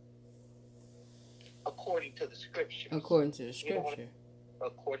 according to the scriptures. According to the scripture.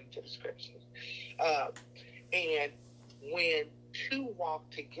 According to the scriptures. And when two walk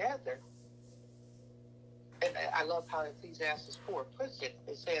together, and I love how Ecclesiastes 4 puts it.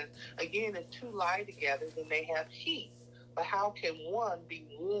 It says, again, if two lie together, then they have heat. But how can one be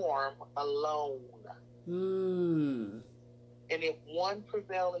warm alone? And if one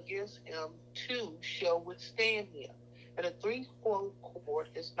prevail against him, two shall withstand him. And a three-fold cord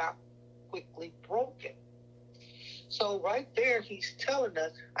is not quickly broken. So right there, he's telling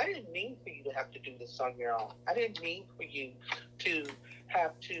us, I didn't mean for you to have to do this on your own. I didn't mean for you to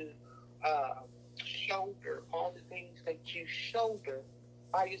have to shoulder all the things that you shoulder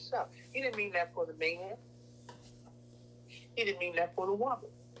by yourself. He didn't mean that for the man. He didn't mean that for the woman.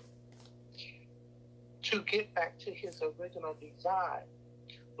 To get back to his original design,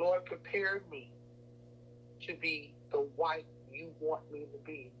 Lord, prepare me to be the wife you want me to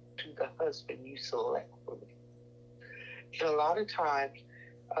be, to the husband you select for me. And a lot of times,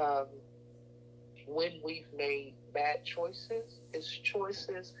 when we've made bad choices, it's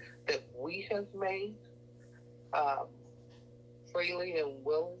choices that we have made freely and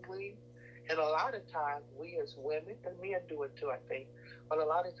willingly. And a lot of times, we as women, and men do it too, I think, but a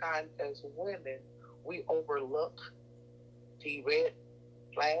lot of times as women, we overlook the red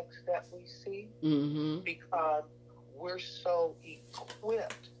flags that we see because we're so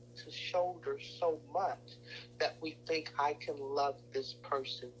equipped to shoulder so much that we think I can love this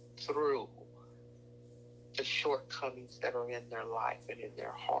person through the shortcomings that are in their life and in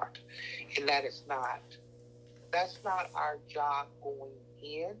their heart. And that's not our job going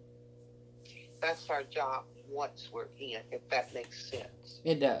in. That's our job once we're in, if that makes sense.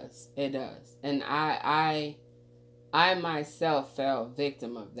 It does. It does. And I myself fell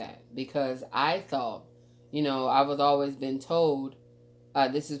victim of that because I thought, I was always been told,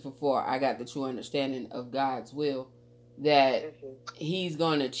 this is before I got the true understanding of God's will, that he's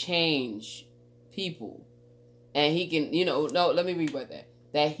going to change people. And he can, no, let me reword that.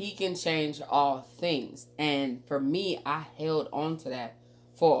 That he can change all things. And for me, I held on to that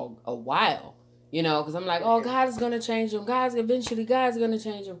for a while, because I'm like, oh, God is going to change him. God's going to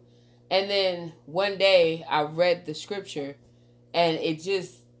change him. And then one day I read the scripture and it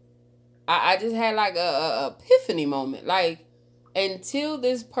just, I just had like a epiphany moment. Like, until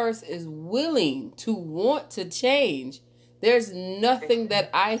this person is willing to want to change, there's nothing that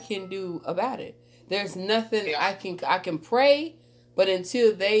I can do about it. There's nothing I can pray, but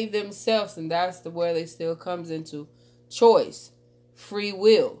until they themselves, and that's where they still comes into choice, free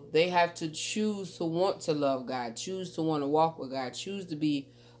will. They have to choose to want to love God, choose to want to walk with God, choose to be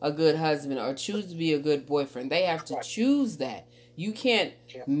a good husband or choose to be a good boyfriend. They have to choose that. You can't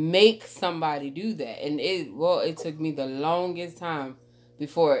make somebody do that. And it took me the longest time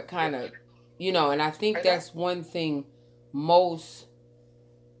before it kind of, and I think that's one thing most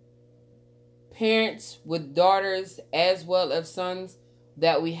parents with daughters as well as sons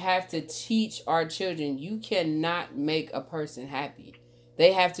that we have to teach our children. You cannot make a person happy.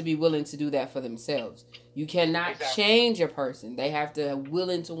 They have to be willing to do that for themselves. You cannot change a person. They have to be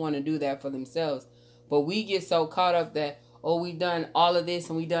willing to want to do that for themselves. But we get so caught up that, oh, we've done all of this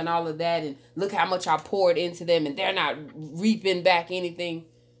and we've done all of that, and look how much I poured into them, and they're not reaping back anything.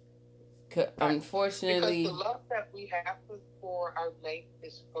 Unfortunately, because the love that we have for our mate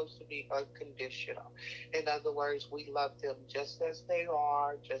is supposed to be unconditional. In other words, we love them just as they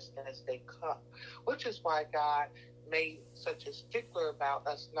are, just as they come, which is why God made such a stickler about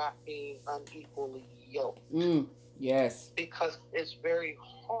us not being unequally yoked. Yes. Because it's very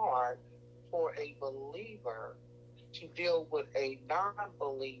hard for a believer to deal with a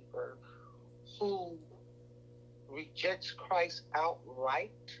non-believer who rejects Christ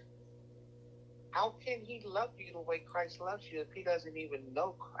outright. How can he love you the way Christ loves you if he doesn't even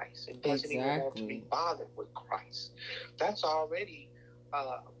know Christ and doesn't even want to be bothered with Christ? That's already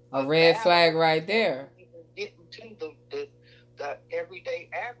a red flag right there. Getting to the everyday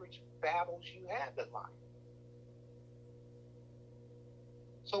average battles you have in life.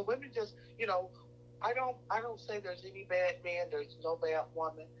 So women just, I don't say there's any bad man, there's no bad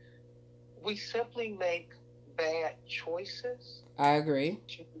woman. We simply make bad choices. I agree.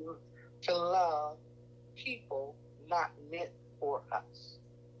 To love people not meant for us.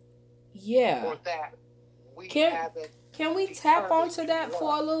 Yeah. Or that we haven't. Can we tap onto that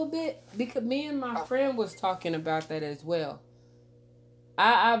for a little bit? Because me and my friend was talking about that as well.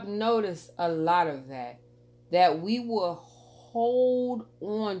 I've noticed a lot of that we will hold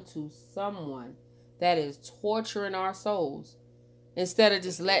on to someone that is torturing our souls instead of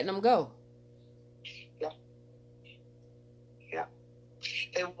just letting them go. Yeah.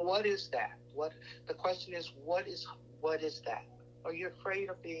 And what is that? The question is, what is that? Are you afraid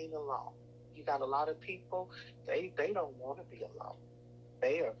of being alone? You got a lot of people, they don't want to be alone.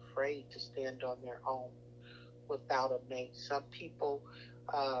 They are afraid to stand on their own without a mate. Some people,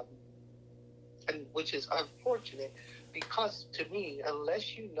 and which is unfortunate, because to me,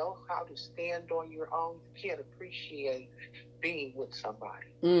 unless you know how to stand on your own, you can't appreciate being with somebody.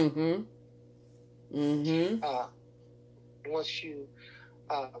 Once you,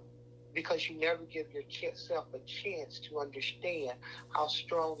 because you never give yourself a chance to understand how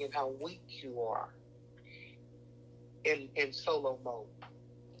strong and how weak you are in solo mode.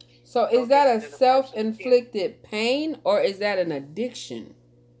 So is that a self-inflicted pain or is that an addiction?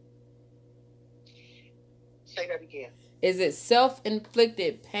 Say that again. Is it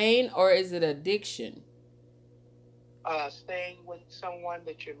self-inflicted pain or is it addiction? Staying with someone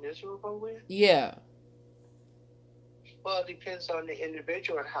that you're miserable with? Yeah. Well, it depends on the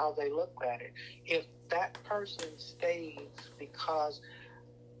individual and how they look at it. If that person stays because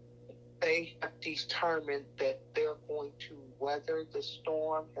they have determined that they're going to weather the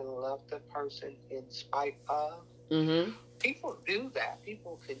storm and love the person in spite of, people do that.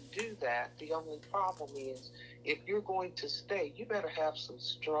 People can do that. The only problem is, if you're going to stay, you better have some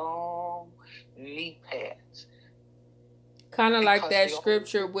strong knee pads. Kind of like that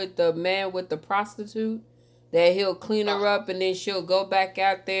scripture with the man with the prostitute. That he'll clean her up and then she'll go back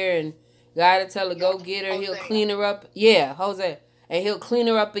out there and God will tell her, go get her. He'll clean her up. Yeah, Jose. And he'll clean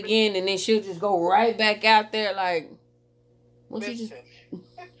her up again and then she'll just go right back out there like, let me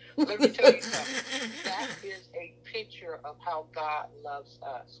tell you something. That is a picture of how God loves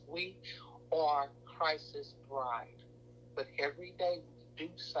us. We are Christ's bride. But every day we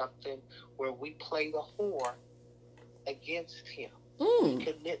do something where we play the whore against him. We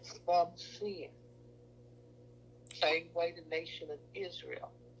commit some sin. Same way the nation of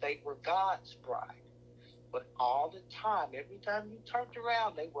Israel. They were God's bride. But all the time, every time you turned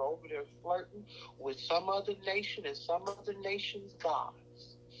around, they were over there flirting with some other nation and some other nation's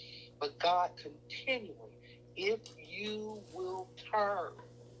gods. But God continually, if you will turn,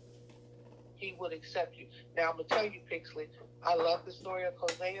 he would accept you. Now, I'm going to tell you, Pixley, I love the story of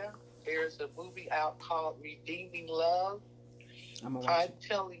Hosea. There's a movie out called Redeeming Love. I'm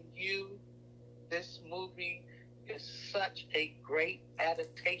telling you, this movie is such a great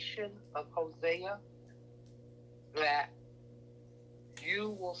adaptation of Hosea that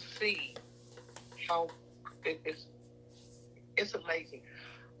you will see how it's amazing.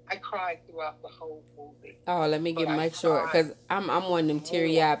 I cried throughout the whole movie. Oh, let me make sure, because I'm one of them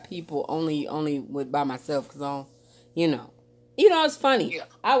teary-eyed people only with by myself, because I don't, you know, it's funny. Yeah.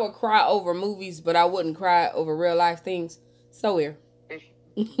 I would cry over movies, but I wouldn't cry over real life things. So weird.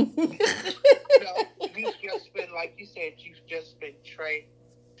 You've just been, like you said, you've just been trained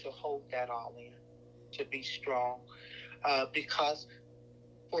to hold that all in, to be strong, because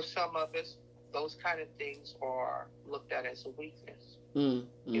for some of us, those kind of things are looked at as a weakness.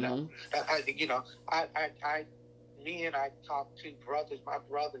 Mm-hmm. I talk to my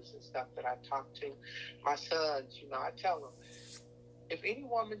brothers and stuff that I talk to, my sons, I tell them, if any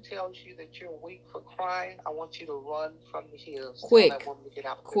woman tells you that you're weak for crying, I want you to run from the hills. Quick. Tell that woman to get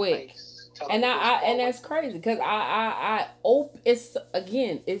out of your face. And that's crazy, because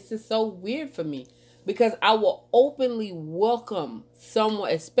it's just so weird for me, because I will openly welcome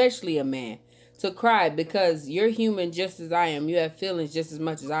someone, especially a man, to cry, because you're human just as I am. You have feelings just as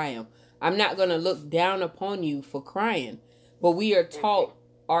much as I am. I'm not going to look down upon you for crying. But we are taught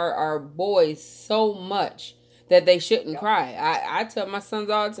our boys so much that they shouldn't cry. I tell my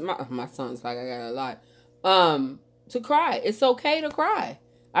sons all the time, my sons, like I got a lot, to cry. It's okay to cry.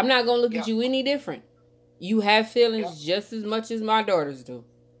 I'm not going to look at you any different. You have feelings just as much as my daughters do.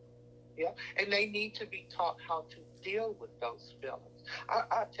 Yeah, and they need to be taught how to deal with those feelings.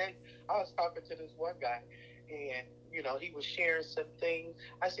 I tell you, I was talking to this one guy, and, he was sharing some things.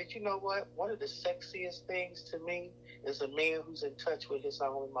 I said, you know what? One of the sexiest things to me is a man who's in touch with his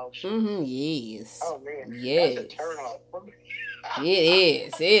own emotions. Mm-hmm, yes. Oh, man. Yes. That's a turn off for me.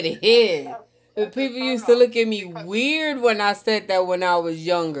 It is. People used to look at me weird when I said that when I was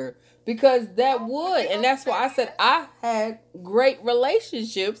younger, because that would. And that's why I said I had great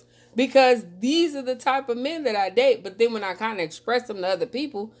relationships, because these are the type of men that I date. But then when I kind of express them to other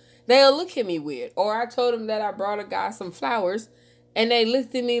people, they'll look at me weird. Or I told them that I brought a guy some flowers, and they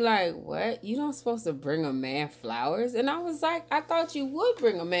looked at me like, what? You don't supposed to bring a man flowers? And I was like, I thought you would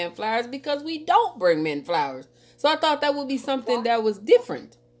bring a man flowers, because we don't bring men flowers. So I thought that would be something that was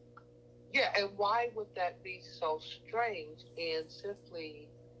different. Yeah, and why would that be so strange? And simply,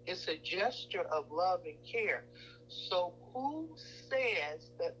 it's a gesture of love and care. So who says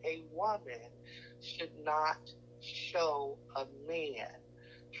that a woman should not show a man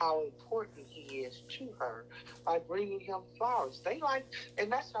how important he is to her by bringing him flowers?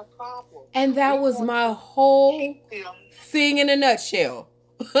 And that's our problem. And that was my whole thing in a nutshell.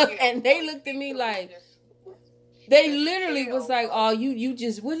 And they looked at me like, they literally was like, oh, you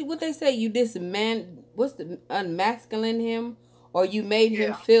just, what they say, you unmasculine him? Or you made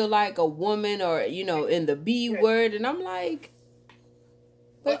him feel like a woman, or, in the B word. And I'm like...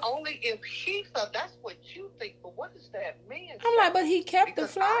 But only if he thought that's what you think. But what does that mean? I'm like, but he kept the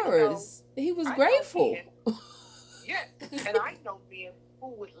flowers. He was grateful. Yes, and I know men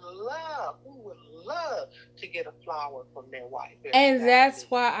who would love to get a flower from their wife. And that's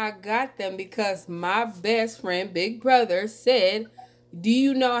why I got them, because my best friend, big brother, said, do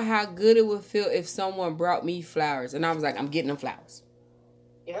you know how good it would feel if someone brought me flowers? And I was like, I'm getting them flowers.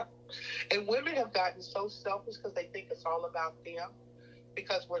 Yeah. And women have gotten so selfish because they think it's all about them.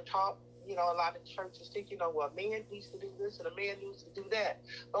 Because we're taught, a lot of churches think, well, a man needs to do this and a man needs to do that.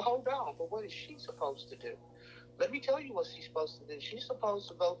 But hold on, but what is she supposed to do? Let me tell you what she's supposed to do. She's supposed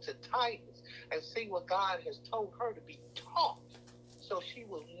to go to Titans and see what God has told her to be taught, so she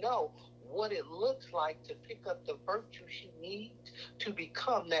will know what it looks like to pick up the virtue she needs to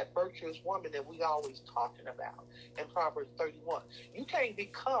become that virtuous woman that we always talking about in Proverbs 31. You can't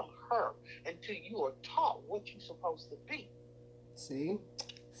become her until you are taught what you're supposed to be. See,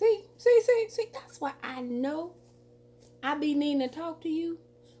 that's why I know I be needing to talk to you,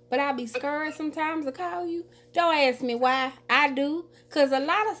 but I be scared sometimes to call you. Don't ask me why. I do, because a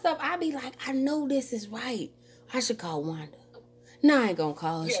lot of stuff I be like, I know this is right. I should call Wanda. Nah, I ain't gonna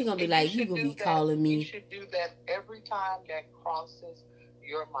call her. Yeah, She gonna be and you like, you should gonna do be that. calling You me. should do that every time that crosses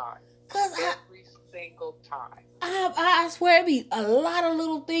your mind. Cause Every single time. I swear it be a lot of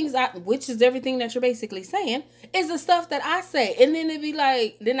little things, which is everything that you're basically saying, is the stuff that I say. And then it be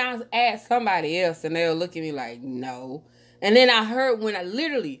like, then I'll ask somebody else and they'll look at me like, no. And then I heard when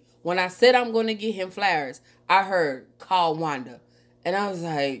I said I'm going to get him flowers, I heard, call Wanda. And I was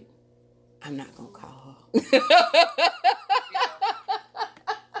like, I'm not going to call her. Yeah.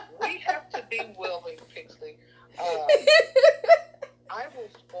 We have to be willing, Pixley. I will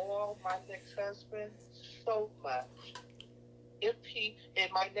spoil my next husband so much.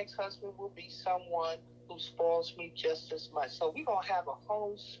 And my next husband will be someone who spoils me just as much. So we're going to have a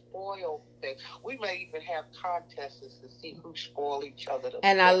whole spoil thing. We may even have contests to see who spoil each other.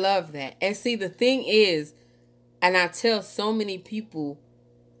 And I love that. And see, the thing is, and I tell so many people,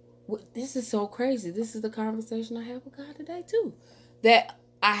 this is so crazy. This is the conversation I have with God today too. That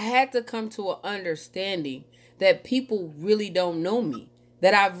I had to come to an understanding that people really don't know me.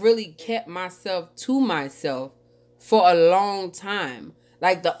 That I've really kept myself to myself for a long time.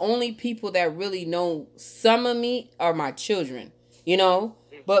 Like the only people that really know some of me are my children, you know?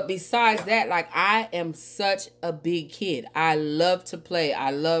 But besides that, like I am such a big kid. I love to play.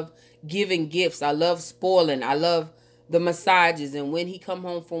 I love giving gifts. I love spoiling. I love the massages. And when he come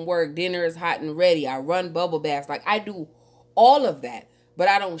home from work, dinner is hot and ready. I run bubble baths. Like I do all of that. But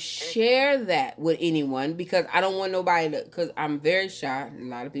I don't share that with anyone because I don't want nobody to, because I'm very shy. A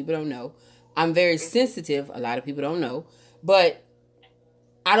lot of people don't know. I'm very sensitive. A lot of people don't know. But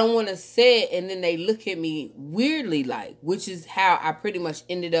I don't want to say it and then they look at me weirdly like, which is how I pretty much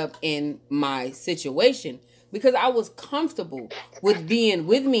ended up in my situation. Because I was comfortable with being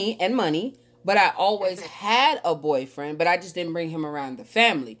with me and money, but I always had a boyfriend, but I just didn't bring him around the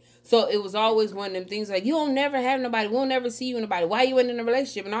family. So it was always one of them things like, you don't never have nobody. We'll never see you with nobody. Why you in a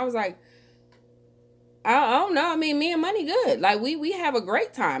relationship? And I was like, I don't know. I mean, me and money good. Like, we have a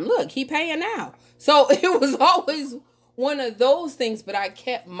great time. Look, he paying now. So it was always one of those things, but I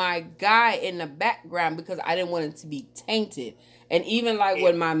kept my guy in the background because I didn't want it to be tainted. And even like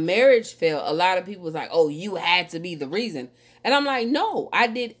when my marriage failed, a lot of people was like, oh, you had to be the reason. And I'm like, no, I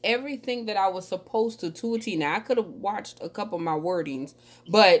did everything that I was supposed to a T. Now, I could have watched a couple of my wordings,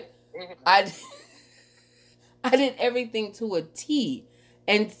 but I did everything to a T.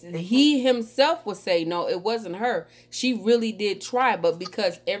 And he himself would say, no, it wasn't her. She really did try, but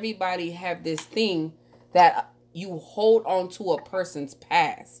because everybody have this thing that you hold on to a person's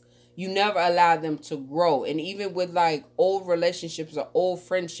past. You never allow them to grow. And even with like old relationships or old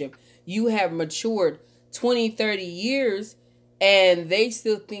friendship, you have matured 20, 30 years and they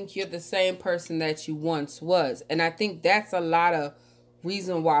still think you're the same person that you once was. And I think that's a lot of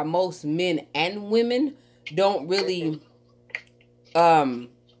reason why most men and women don't really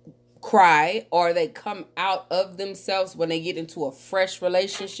cry or they come out of themselves when they get into a fresh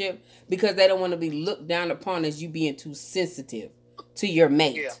relationship because they don't want to be looked down upon as you being too sensitive to your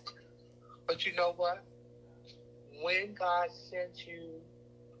mate. Yeah. But you know what? When God sends you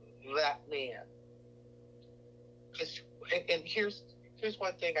that man, and here's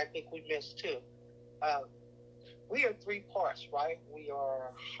one thing I think we missed too. We are three parts, right? We are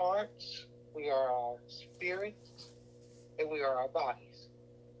our hearts, we are our spirits, and we are our bodies.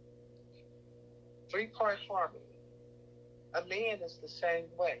 Three-part harmony. A man is the same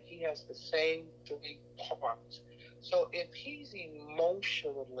way. He has the same three parts. So if he's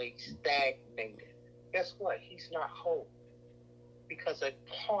emotionally stagnated, guess what? He's not whole because a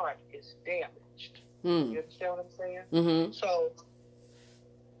part is damaged. You understand what I'm saying? Mm-hmm. So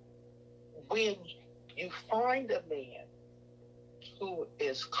when you find a man who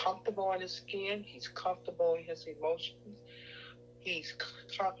is comfortable in his skin, he's comfortable in his emotions, he's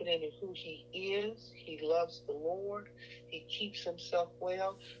confident in who he is, he loves the Lord, he keeps himself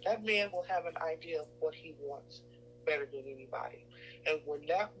well, that man will have an idea of what he wants better than anybody. And when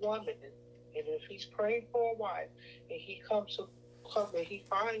that woman, and if he's praying for a wife, and he comes and he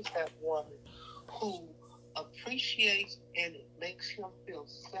finds that woman who appreciates and it makes him feel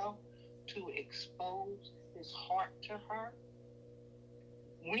self to expose his heart to her,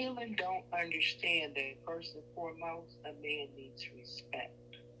 women don't understand that first and foremost, a man needs respect.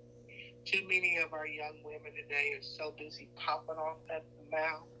 Too many of our young women today are so busy popping off at the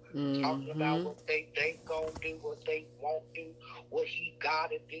mouth, talking about what they gonna do, what they won't do, what he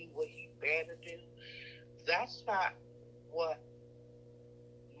gotta do, what he better do. That's not what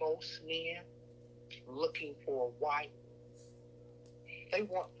most men looking for a wife. They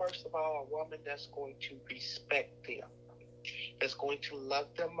want, first of all, a woman that's going to respect them, that's going to love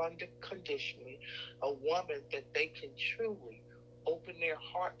them unconditionally, a woman that they can truly open their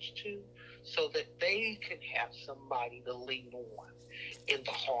hearts to, so that they can have somebody to lean on in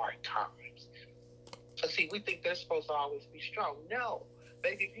the hard times. So see, we think they're supposed to always be strong. No.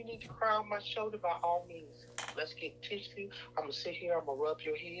 Baby, if you need to cry on my shoulder, by all means, let's get tissue. I'm going to sit here, I'm going to rub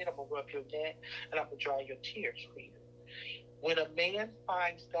your head, I'm going to rub your neck, and I'm going to dry your tears for you. When a man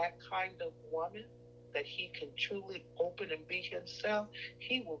finds that kind of woman, that he can truly open and be himself,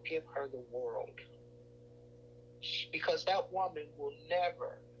 he will give her the world. Because that woman will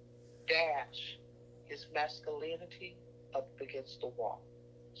never dash his masculinity up against the wall.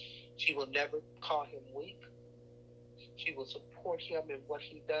 She will never call him weak. She will support him in what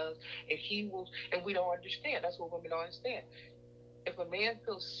he does. And we don't understand. That's what women don't understand. If a man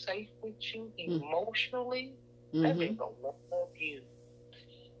feels safe with you emotionally, that man gonna love you.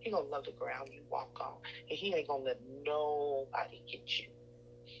 He gonna love the ground you walk on. And he ain't gonna let nobody get you.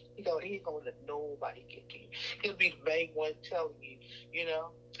 He ain't gonna let nobody get you. He'll be the main one telling you,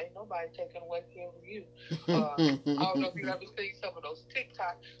 ain't nobody taking away from you. I don't know if you've ever seen some of those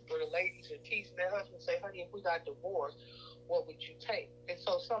TikToks where the ladies are teasing their husband, say, honey, if we got divorced, what would you take? And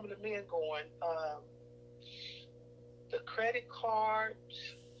so some of the men going, the credit card,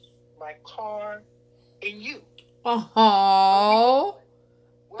 my car, and you. Oh.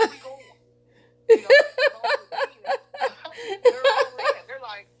 Where we going? They're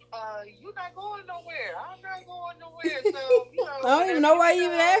like, you're not going nowhere. I'm not going nowhere. So, I don't even know why you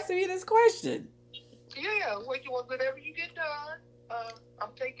even asking me this question. Yeah, whenever you get done,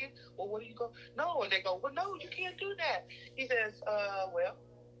 I'm taking, well, what do you go? No, and they go, well, no, you can't do that. He says, well,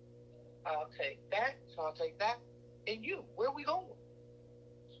 I'll take that, so I'll take that. And you, where are we going?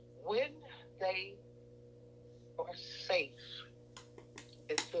 When they are safe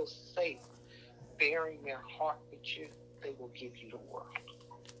and feel safe bearing their heart with you, they will give you the world.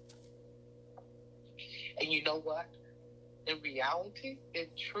 And you know what? In reality, in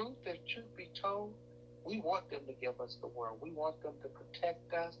truth be told, we want them to give us the world. We want them to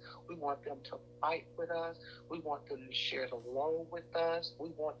protect us. We want them to fight with us. We want them to share the load with us. We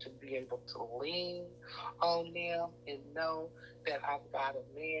want to be able to lean on them and know that I've got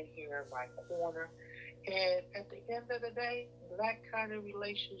a man here in my corner. And at the end of the day, that kind of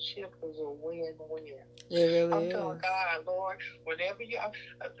relationship is a win-win. It really I'm is. telling God, Lord, whenever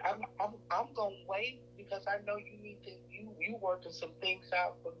I'm gonna wait, because I know you need to you working some things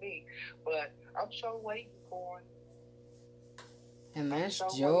out for me, but I'm sure waiting for it. And that's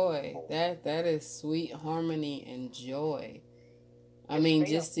joy. That is sweet harmony and joy. I mean,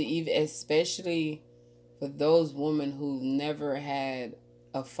 just to even, especially for those women who never had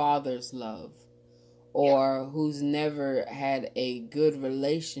a father's love, or who's never had a good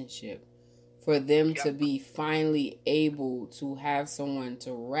relationship, for them to be finally able to have someone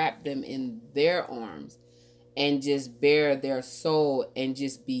to wrap them in their arms and just bare their soul and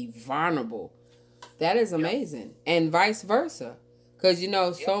just be vulnerable. That is amazing. And vice versa. Because,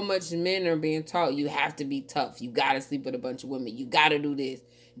 so much men are being taught you have to be tough. You got to sleep with a bunch of women. You got to do this.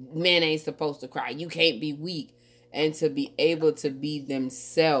 Men ain't supposed to cry. You can't be weak. And to be able to be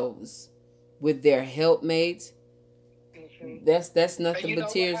themselves with their helpmates, that's nothing but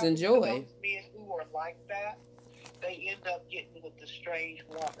tears and joy. Those men who are like that, they end up getting with the strange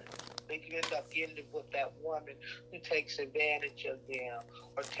woman. They end up getting with that woman who takes advantage of them,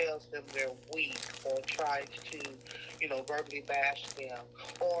 or tells them they're weak, or tries to, verbally bash them,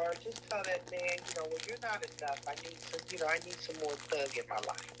 or just tell that man, well, you're not enough. I need some more thug in my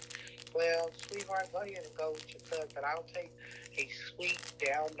life. Well, sweetheart, go ahead and go with your thug, but I'll take a sweet,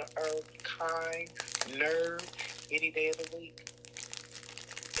 down-to-earth, kind, nerd any day of the week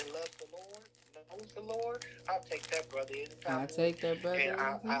that loves the Lord, knows the Lord. I'll take that brother anytime. I'll take that brother. And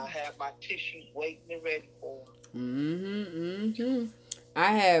I'll have my tissues waiting and ready for him.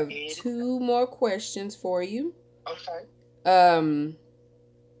 I have 2 more questions for you. Okay.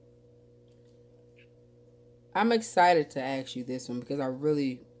 I'm excited to ask you this one because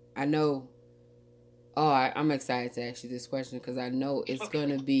I know. I'm excited to ask you this question because I know it's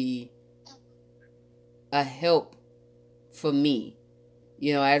going to be a help for me.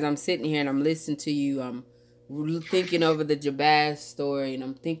 As I'm sitting here and I'm listening to you, I'm thinking over the Jabez story, and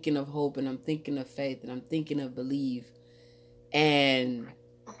I'm thinking of hope, and I'm thinking of faith, and I'm thinking of belief. And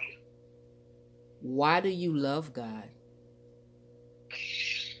why do you love God?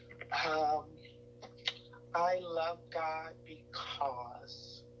 I love God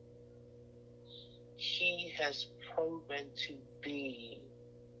because He has proven to be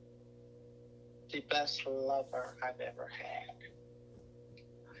the best lover I've ever had.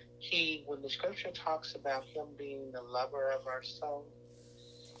 When the scripture talks about Him being the lover of our soul,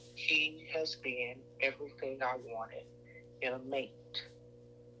 He has been everything I wanted. and a mate.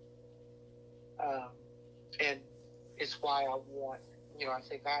 And it's why I want, I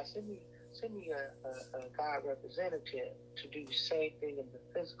say, God, send me a God representative to do the same thing in the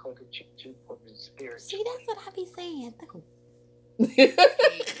physical that you do for the spirit. See, that's what I be saying.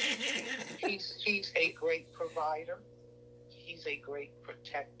 He's a great provider. He's a great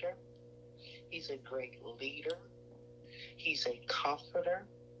protector. He's a great leader. He's a comforter.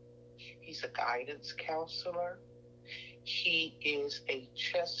 He's a guidance counselor. He is a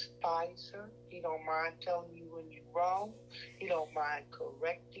chastiser. He don't mind telling you when you're wrong. He don't mind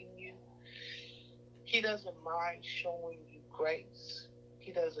correcting you. He doesn't mind showing you grace.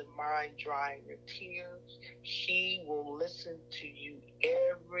 He doesn't mind drying your tears. He will listen to you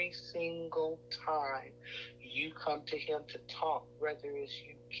every single time you come to him to talk, whether it's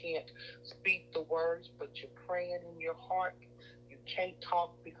you can't speak the words, but you're praying in your heart. You can't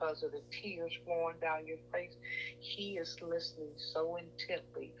talk because of the tears flowing down your face. He is listening so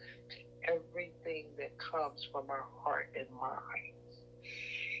intently to everything that comes from our heart and mind.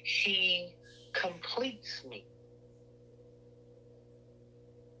 He completes me.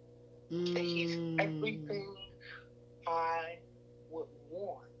 He's everything I would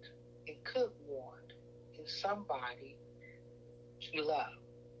want and could want in somebody to love.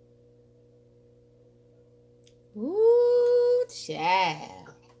 Ooh,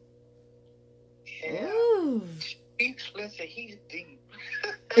 child. Yeah. Ooh. Listen, he's deep.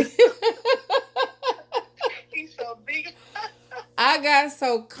 He's so deep. I got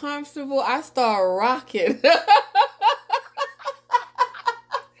so comfortable, I started rocking.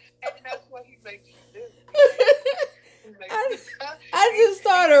 I just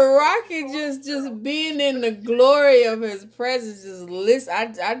started rocking, just being in the glory of his presence. Just listen.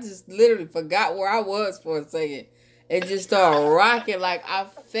 I just literally forgot where I was for a second, and just started rocking. Like I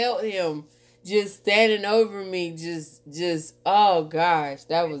felt him just standing over me. Just oh gosh,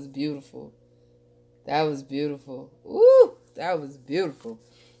 that was beautiful. That was beautiful. Woo, that was beautiful.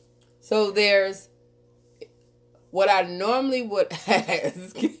 So there's what I normally would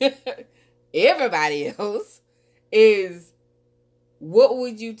ask everybody else is, what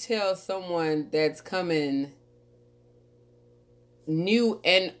would you tell someone that's coming new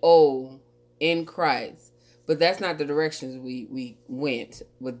and old in Christ? But that's not the directions we went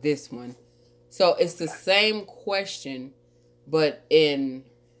with this one. So it's the same question, but in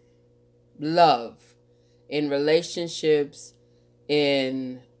love, in relationships,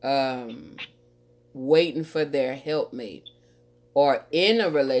 in waiting for their helpmate, or in a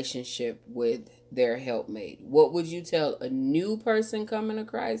relationship with their helpmate. What would you tell a new person coming to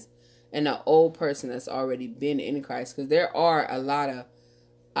Christ and an old person that's already been in Christ? Because there are a lot of,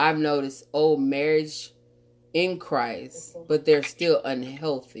 I've noticed, old marriage in Christ, but they're still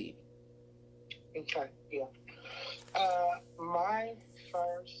unhealthy. Okay, yeah. My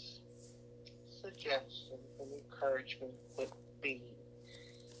first suggestion and encouragement would be,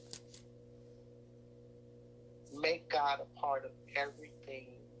 make God a part of everything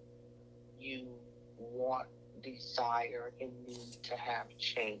you want, desire, and need to have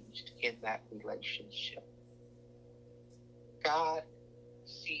changed in that relationship. God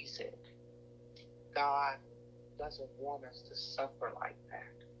sees it. God doesn't want us to suffer like that.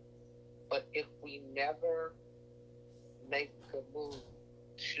 But if we never make the move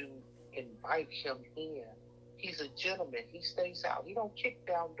to invite him in, he's a gentleman. He stays out. He don't kick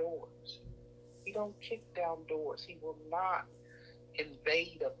down doors. He don't kick down doors. He will not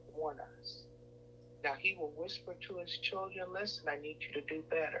invade upon us. Now, he will whisper to his children, listen, I need you to do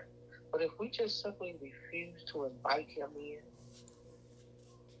better. But if we just simply refuse to invite him in,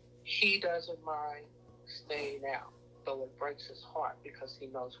 he doesn't mind staying out, though it breaks his heart because he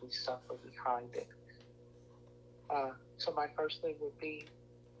knows we suffer behind it. So my first thing would be,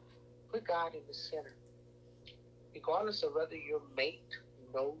 put God in the center. Regardless of whether your mate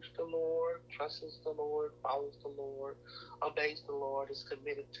knows the Lord, trusts the Lord, follows the Lord, obeys the Lord, is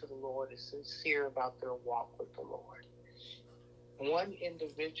committed to the Lord, is sincere about their walk with the Lord. One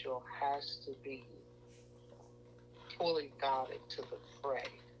individual has to be pulling God into the fray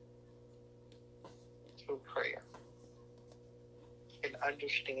through prayer and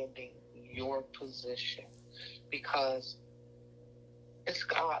understanding your position, because it's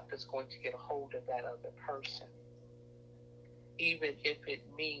God that's going to get a hold of that other person, even if it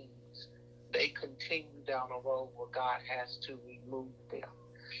means they continue down a road where God has to remove them.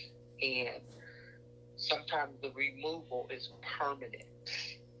 And sometimes the removal is permanent.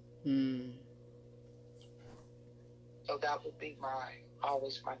 So that would be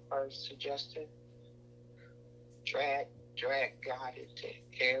always my first suggestion. Drag God into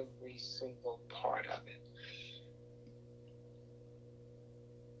every single part of it.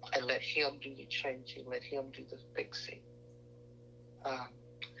 and let him do the changing, let him do the fixing.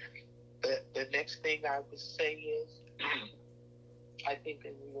 The next thing I would say is, I think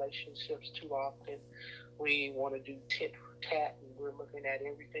in relationships too often we want to do tit for tat, and we're looking at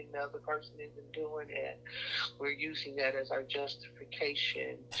everything the other person isn't doing, and we're using that as our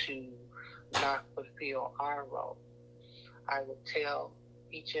justification to not fulfill our role. I would tell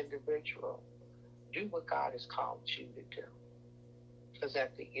each individual, do what God has called you to do. Because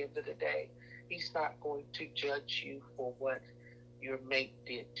at the end of the day, he's not going to judge you for what your mate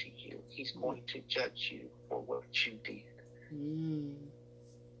did to you. He's going to judge you for what you did.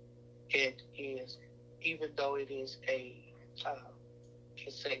 It is, even though it is it's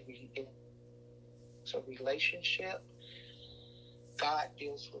a relationship, God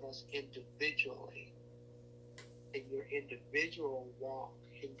deals with us individually. And your individual walk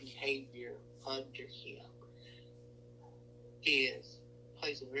and behavior under him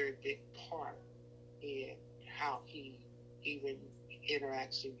plays a very big part in how he even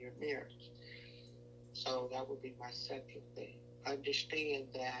interacts in your marriage. So that would be my second thing. Understand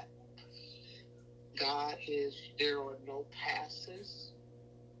that there are no passes.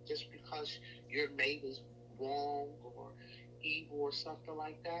 Just because your mate is wrong or evil or something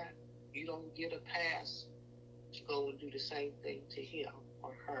like that, you don't get a pass to go and do the same thing to him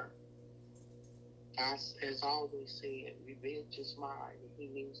or her. God has always said, revenge is mine. And he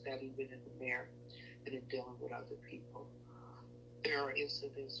means that even in the marriage and in dealing with other people. There are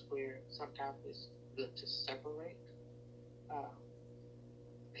incidents where sometimes it's good to separate.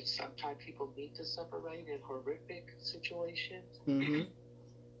 And sometimes people need to separate in horrific situations. Mm-hmm.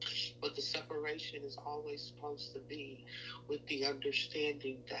 But the separation is always supposed to be with the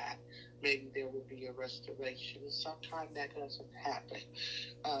understanding that maybe there will be a restoration. And sometimes that doesn't happen.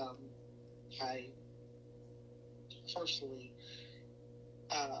 I personally,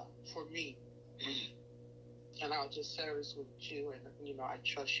 for me, and I'll just share this with you, and I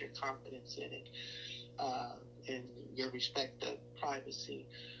trust your confidence in it, and your respect of privacy.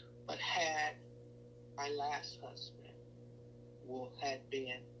 But had my last husband had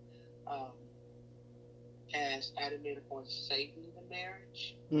been as adamant on saving the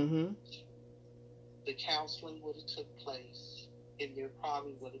marriage, the counseling would have took place, and there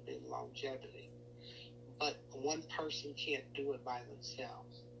probably would have been longevity. But one person can't do it by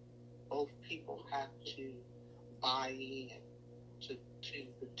themselves. Both people have to buy in to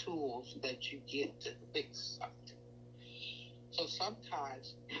the tools that you get to fix something. So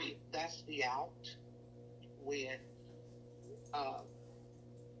sometimes that's the out when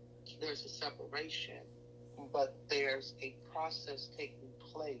there's a separation, but there's a process taking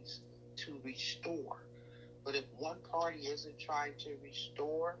place to restore. But if one party isn't trying to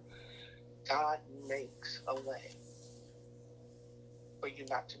restore, God makes a way for you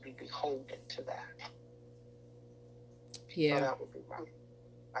not to be beholden to that. Yeah. So that would be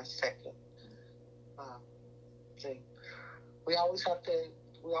my second thing. We always have to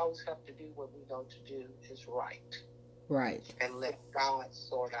do what we know to do is right. Right. And let God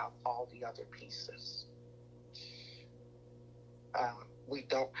sort out all the other pieces. We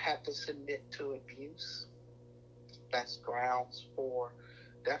don't have to submit to abuse. That's grounds for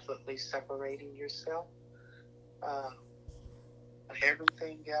definitely separating yourself.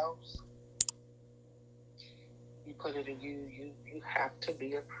 Everything else, you put it in you have to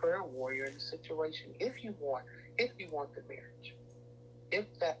be a prayer warrior in the situation if you want the marriage. If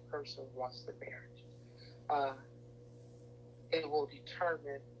that person wants the marriage. It will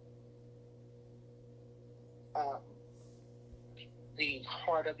determine the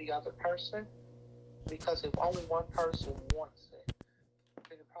heart of the other person, because if only one person wants it,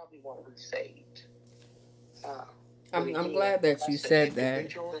 then it probably won't be saved. I'm glad that you said that.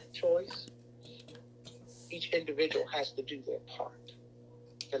 Individual choice. Each individual has to do their part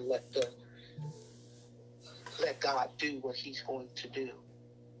and let God do what he's going to do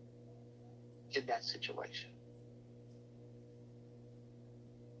in that situation.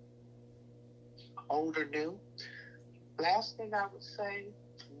 Old or new. Last thing I would say,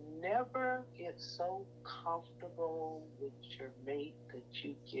 never get so comfortable with your mate that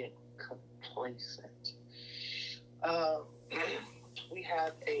you get complacent. We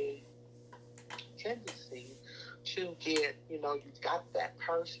have a tendency to get, you got that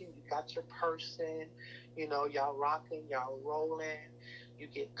person, you got your person, y'all rocking, y'all rolling, you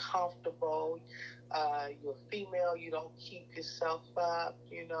get comfortable. You're female, you don't keep yourself up,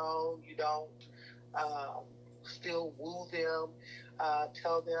 you don't still woo them,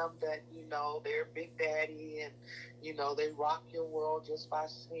 tell them that, they're Big Daddy and, they rock your world just by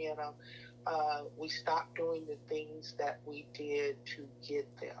seeing them. we stop doing the things that we did to get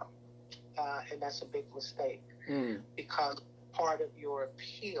them. And that's a big mistake because part of your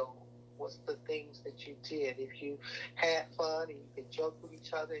appeal was the things that you did. If you had fun and you could joke with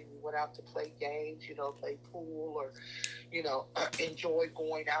each other and you went out to play games, play pool or, enjoy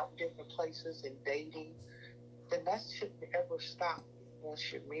going out different places and dating, then that shouldn't ever stop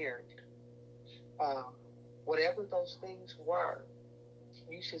once you're married. Whatever those things were,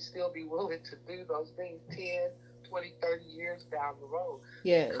 you should still be willing to do those things 10, 20, 30 years down the road.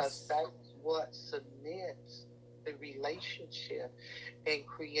 Yes. Because that's what cements the relationship and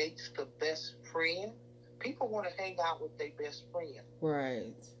creates the best friend. People want to hang out with their best friend.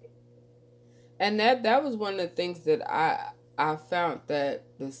 Right. And that was one of the things that I found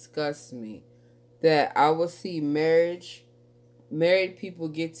that disgusts me. That I would see married people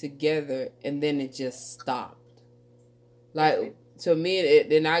get together and then it just stopped. Like, to me,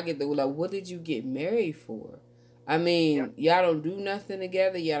 then I get what did you get married for? I mean, y'all don't do nothing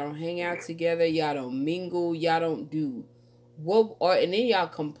together. Y'all don't hang out together. Y'all don't mingle. Y'all don't do and then y'all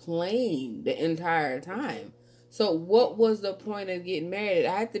complain the entire time. So what was the point of getting married? It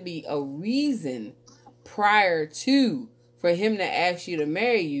had to be a reason prior to for him to ask you to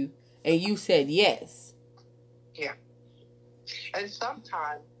marry you, and you said yes. Yeah. And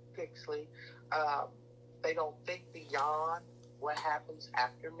sometimes, Pixley, they don't think beyond what happens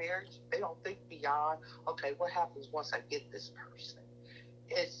after marriage. They don't think beyond, okay, what happens once I get this person?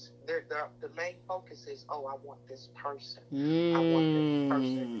 It's the main focus is, I want this person. I want this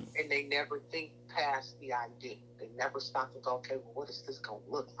person. And they never think past the idea. They never stop and go, okay, well, what is this going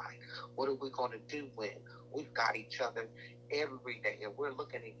to look like? What are we going to do when we've got each other every day and we're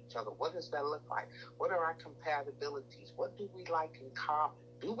looking at each other? What does that look like? What are our compatibilities? What do we like in common?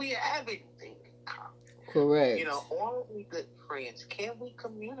 Do we have anything in common? Correct. Are we good friends? Can we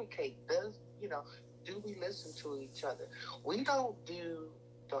communicate? Do we listen to each other? We don't do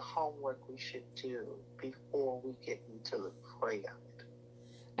the homework we should do before we get into the fray of it.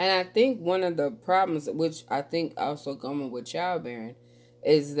 And I think one of the problems, which I think also coming with childbearing,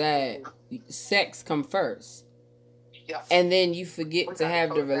 is that sex come first. Yeah. And then you forget to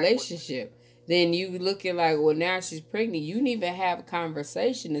have the relationship. Then you looking like, well, now she's pregnant. You didn't even have a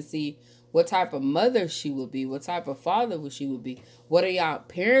conversation to see what type of mother she would be, what type of father she would be, what are y'all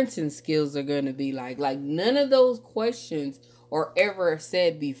parenting skills are going to be like. Like, none of those questions are ever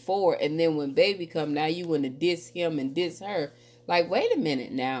said before. And then when baby come, now you want to diss him and diss her. Like, wait a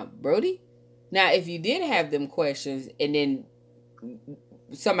minute now, Brody. Now, if you did have them questions and then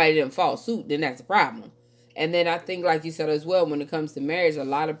somebody didn't follow suit, then that's a problem. And then I think, like you said as well, when it comes to marriage, a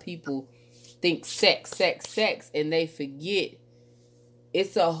lot of people think sex, and they forget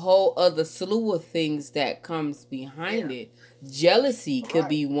it's a whole other slew of things that comes behind it. Jealousy could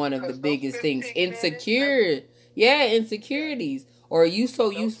be one of the biggest things. Insecurities. Or you so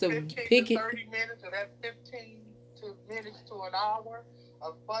used to picking 30 minutes or that 15 minutes to an hour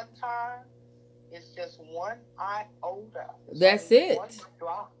of fun time. It's just one iota. That's it. One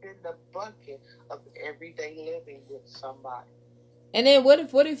drop in the bucket of everyday living with somebody. And then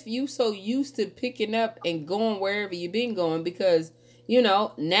what if you so used to picking up and going wherever you've been going because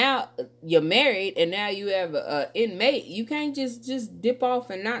now you're married and now you have an inmate. You can't just dip off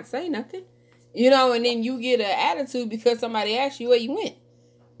and not say nothing. And then you get an attitude because somebody asked you where you went.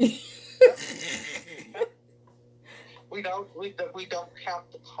 We don't count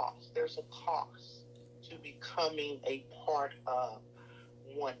the cost. There's a cost to becoming a part of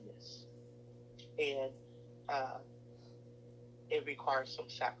oneness. And it requires some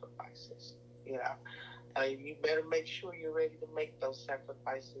sacrifices, you better make sure you're ready to make those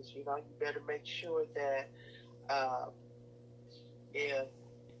sacrifices. You better make sure that if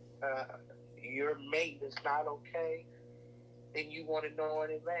your mate is not okay, then you want to know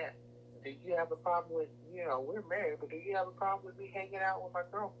in advance. Do you have a problem with, we're married, but do you have a problem with me hanging out with my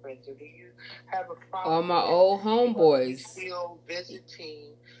girlfriends? Or do you have a problem with my old homeboys still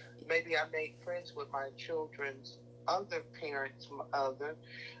visiting? Maybe I made friends with my children's other parents' mother.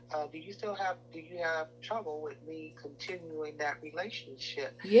 Do you have trouble with me continuing that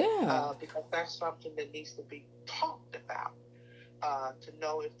relationship? Yeah. Because that's something that needs to be talked about. To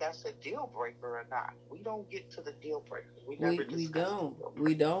know if that's a deal breaker or not. We don't get to the deal breaker. We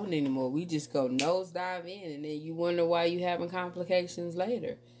don't anymore. We just go nosedive in, and then you wonder why you having complications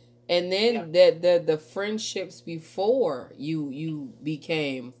later. And then the friendships before you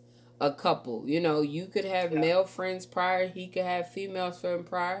became a couple. You could have male friends prior. He could have female friends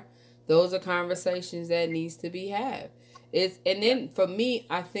prior. Those are conversations that needs to be had. And then for me,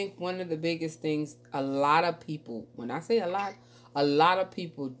 I think one of the biggest things, a lot of people, when I say a A lot of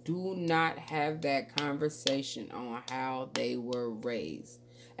people do not have that conversation on how they were raised.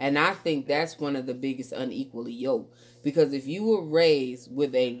 And I think that's one of the biggest unequally yoked. Because if you were raised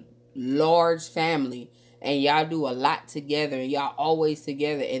with a large family and y'all do a lot together and y'all always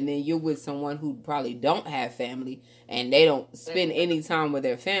together, and then you're with someone who probably don't have family and they don't spend any time with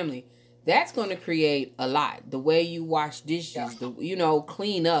their family, that's going to create a lot. The way you wash dishes,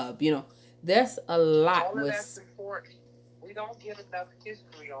 clean up, that's a lot. All of that's important. We don't get enough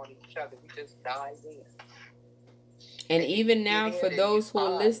history on each other. We just dive in. And even now, for those who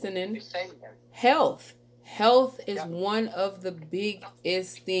are listening, health is one of the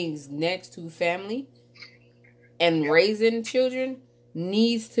biggest things next to family, and raising children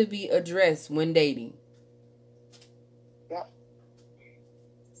needs to be addressed when dating. Yep.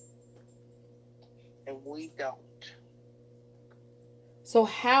 And we don't. So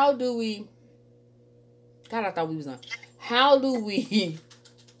how do we... God, I thought we was on. How do we...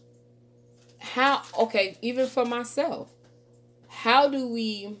 Okay, even for myself, how do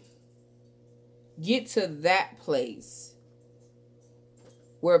we get to that place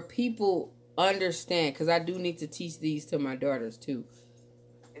where people understand, because I do need to teach these to my daughters too,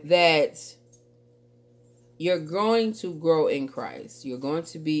 that you're going to grow in Christ, you're going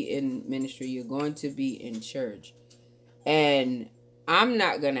to be in ministry, you're going to be in church, and I'm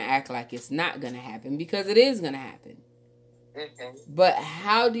not going to act like it's not going to happen, because it is going to happen. But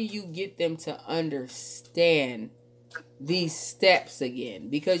how do you get them to understand these steps again?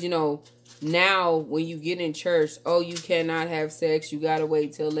 Because, now when you get in church, you cannot have sex. You got to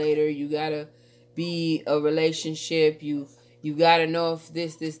wait till later. You got to be a relationship. You got to know if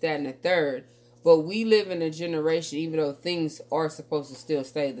this, that, and the third. But we live in a generation, even though things are supposed to still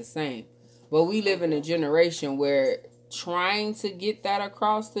stay the same, but we live in a generation where trying to get that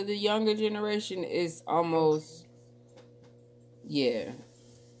across to the younger generation is almost... Yeah.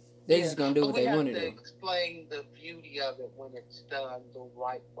 They're just going to do what they want to do. We have to explain the beauty of it when it's done the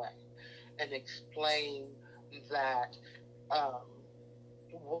right way. And explain that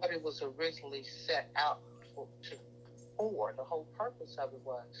what it was originally set out for. The whole purpose of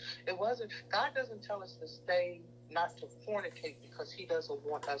it wasn't, God doesn't tell us to stay, not to fornicate, because he doesn't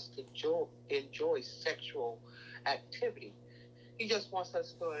want us to enjoy sexual activity. He just wants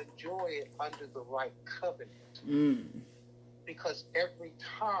us to enjoy it under the right covenant. Because every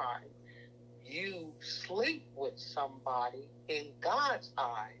time you sleep with somebody, in God's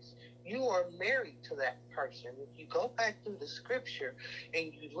eyes, you are married to that person. If you go back through the scripture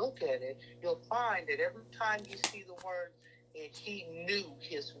and you look at it, you'll find that every time you see the word, and he knew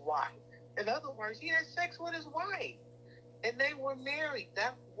his wife. In other words, he had sex with his wife. And they were married.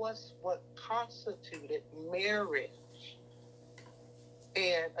 That was what constituted marriage.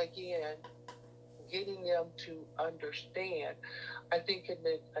 And again, getting them to understand. I think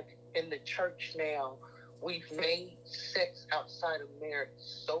in the church now, we've made sex outside of marriage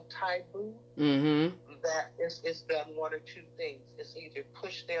so taboo that it's done one or two things. It's either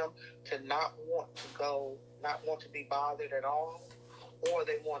push them to not want to go, not want to be bothered at all, or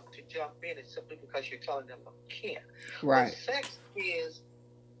they want to jump in it simply because you're telling them they can't. Right. But sex is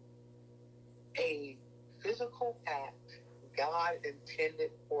a physical act God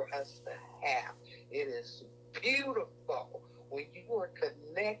intended for us to have. It is beautiful when you are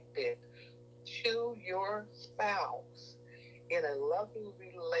connected to your spouse in a loving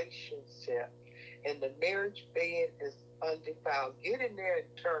relationship and the marriage bed is undefiled. Get in there and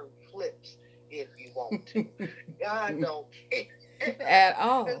turn flips if you want to. God don't care at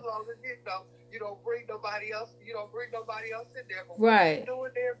all. As long as you don't bring nobody else. You don't bring nobody else in there. But right. What you're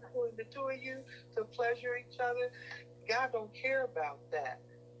doing there between the two of you to pleasure each other, God don't care about that.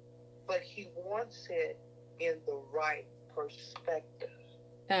 But he wants it in the right perspective.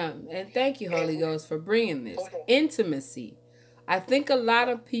 And thank you, Holy Ghost, for bringing this. Intimacy. I think a lot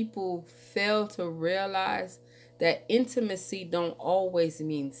of people fail to realize that intimacy don't always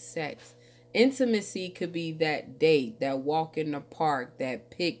mean sex. Intimacy could be that date, that walk in the park, that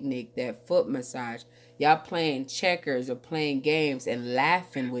picnic, that foot massage. Y'all playing checkers or playing games and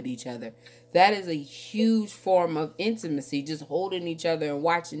laughing with each other. That is a huge form of intimacy, just holding each other and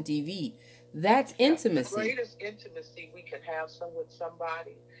watching TV. That's intimacy. The greatest intimacy we can have with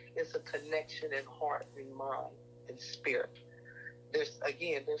somebody is a connection in heart and mind and spirit. There's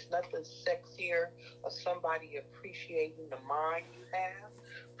nothing sexier of somebody appreciating the mind you have,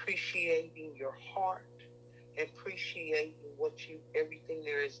 appreciating your heart, appreciating everything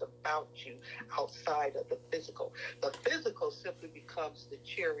there is about you outside of the physical. The physical simply becomes the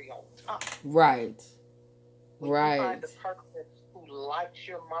cherry on top. Right. When right. You find a person who likes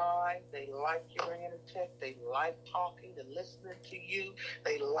your mind. They like your intellect. They like talking and listening to you.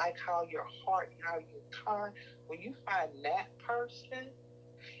 They like how your heart, how you're kind. When you find that person,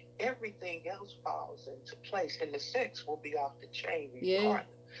 everything else falls into place, and the sex will be off the chain. Yeah.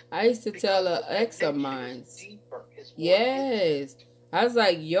 I used to tell an ex of mine. Yes. I was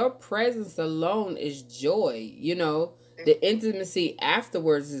like, your presence alone is joy. You know, the intimacy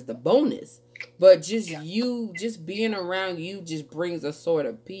afterwards is the bonus. But just you, just being around you just brings a sort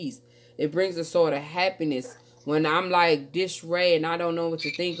of peace. It brings a sort of happiness. When I'm like disarray and I don't know what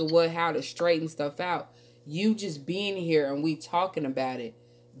to think of how to straighten stuff out, you just being here and we talking about it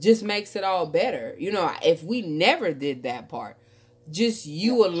just makes it all better. You know, if we never did that part, just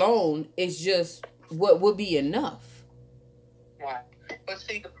you alone is just what would be enough. Right. But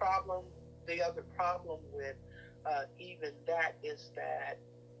see, the other problem with even that is that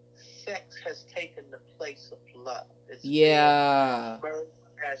sex has taken the place of love. It's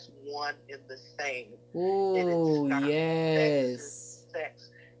as one in the same. Ooh, yes. Sex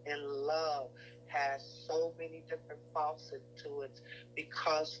and love has so many different facets to it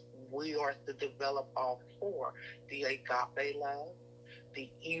because we are to develop all four: the agape love, the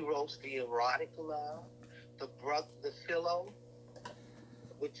eros, the erotic love, the philo,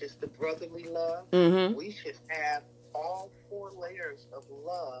 which is the brotherly love. Mm-hmm. We should have all four layers of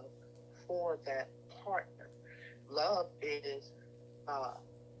love for that partner. Love is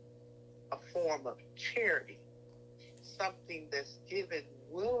a form of charity, something that's given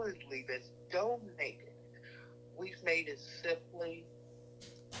willingly, that's donated. We've made it simply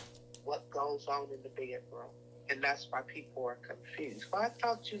what goes on in the bedroom, and that's why people are confused. Well, I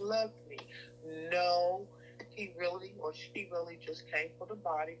thought you loved me. No, he really or she really just came for the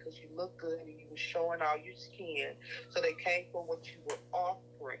body because you look good and you were showing all your skin. So they came for what you were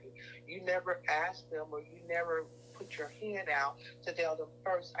offering. You never asked them, or you never put your hand out to tell them,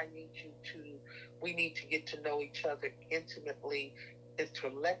 first, we need to get to know each other intimately,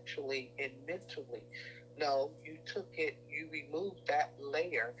 intellectually, and mentally. No, you took it, you removed that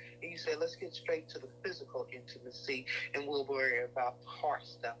layer, and you said, let's get straight to the physical intimacy, and we'll worry about the heart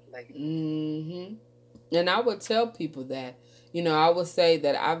stuff later. Mm-hmm. And I would tell people that, you know, I would say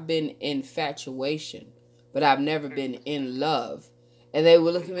that I've been in infatuation, but I've never been in love. And they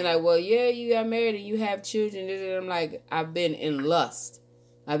would look at me like, well, yeah, you got married and you have children. And I'm like, I've been in lust.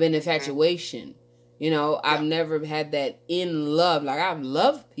 I've been in infatuation. You know, I've never had that in love. Like, I've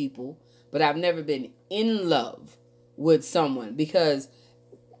loved people, but I've never been in love with someone. Because,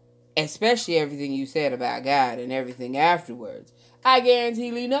 especially everything you said about God and everything afterwards, I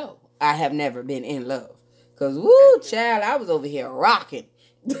guarantee no, I have never been in love. Because, woo, child, I was over here rocking.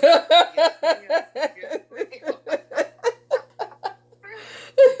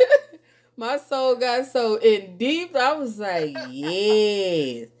 My soul got so in deep, I was like,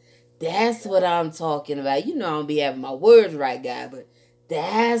 yes, that's what I'm talking about. You know I don't be having my words right, guy, but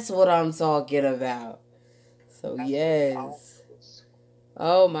that's what I'm talking about. So, yes.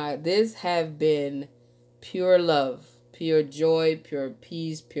 Oh, my, this have been pure love, pure joy, pure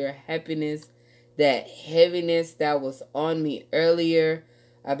peace, pure happiness. That heaviness that was on me earlier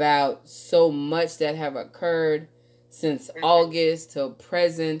about so much that have occurred since August till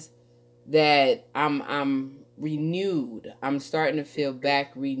present, that I'm renewed. I'm starting to feel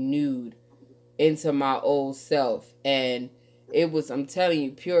back renewed into my old self. And it was, I'm telling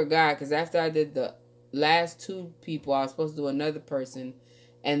you, pure God. Because after I did the last two people, I was supposed to do another person.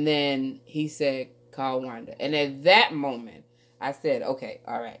 And then he said, call Wanda. And at that moment, I said, okay,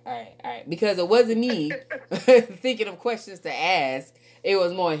 all right. Because it wasn't me thinking of questions to ask. It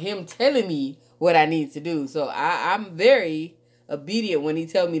was more him telling me what I need to do. So I'm very obedient when he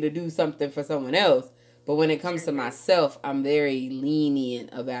tells me to do something for someone else. But when it comes to myself, I'm very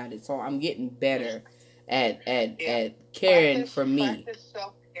lenient about it. So I'm getting better at caring for me. Practice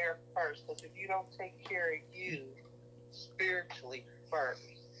self-care first. Because if you don't take care of you spiritually first,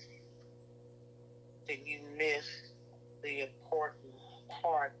 then you miss the important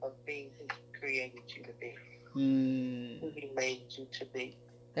part of being who he created you to be. Who he made you to be.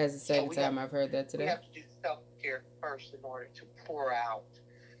 That's the second time I've heard that today. We have to do self-care first in order to pour out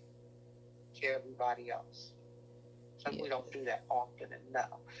to everybody else. So we don't do that often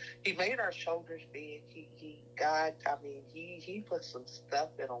enough. He made our shoulders big. He put some stuff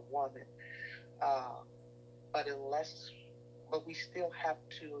in a woman. But we still have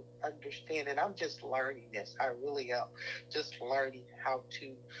to understand, and I'm just learning this. I really am just learning how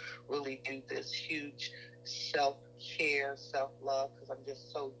to really do this huge self-care, self-love, because I'm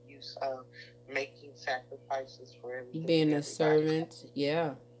just so used to making sacrifices for everything. Being a servant,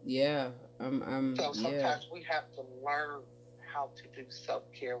 yeah. So sometimes we have to learn how to do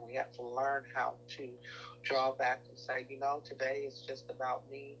self-care. We have to learn how to draw back and say, today it's just about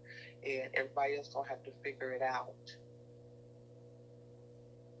me, and everybody else don't have to figure it out.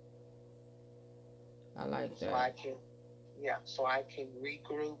 I like that. So I can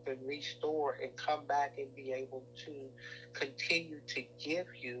regroup and restore and come back and be able to continue to give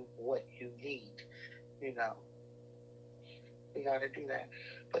you what you need. We got to do that.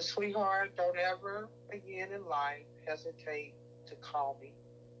 But sweetheart, don't ever again in life hesitate to call me.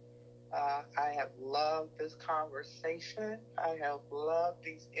 I have loved this conversation. I have loved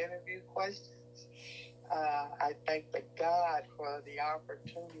these interview questions. I thank the God for the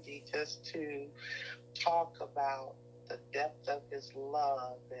opportunity just to talk about the depth of his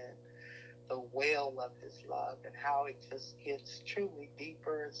love and the well of his love and how it just gets truly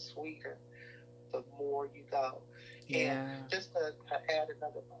deeper and sweeter the more you go. Yeah. And just to add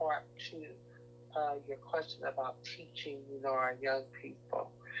another part to your question about teaching, our young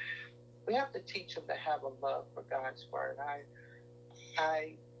people, we have to teach them to have a love for God's word.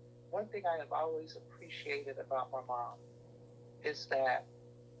 One thing I have always appreciated about my mom is that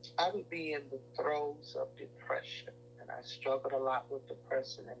I would be in the throes of depression, and I struggled a lot with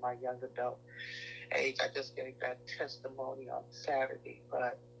depression in my young adult age. I just gave that testimony on Saturday,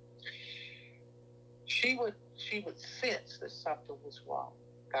 but she would sense that something was wrong.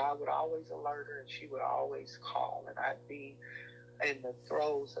 God would always alert her, and she would always call, and I'd be in the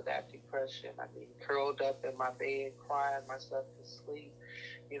throes of that depression. Curled up in my bed, crying myself to sleep,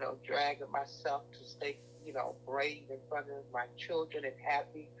 dragging myself to stay, brave in front of my children and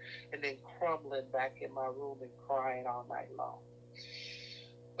happy, and then crumbling back in my room and crying all night long.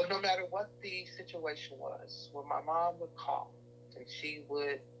 But no matter what the situation was, when my mom would call and she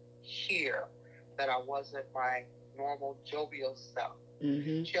would hear that I wasn't my normal jovial self,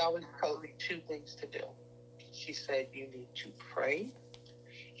 she always told me two things to do. She said, you need to pray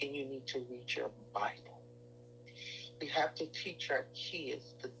and you need to read your Bible. We have to teach our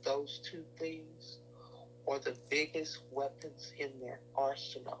kids that those two things are the biggest weapons in their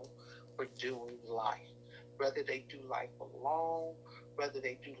arsenal for doing life. Whether they do life alone, whether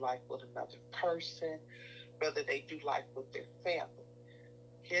they do life with another person, whether they do life with their family.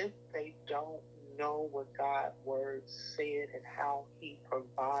 If they don't know what God's word said and how he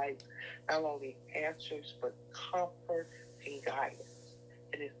provides not only answers but comfort and guidance.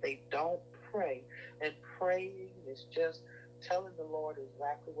 And if they don't pray, and praying is just telling the Lord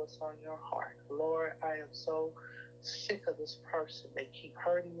exactly what's on your heart. Lord, I am so sick of this person. They keep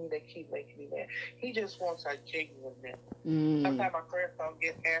hurting me. They keep making me mad. He just wants our genuineness. Sometimes our prayers don't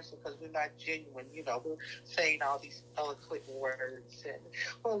get answered because we're not genuine. We're saying all these eloquent words. And,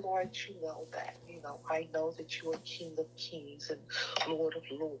 well, Lord, you know that. I know that you are King of Kings and Lord of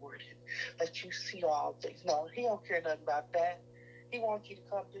Lords, and that you see all things. No, he don't care nothing about that. He wants you to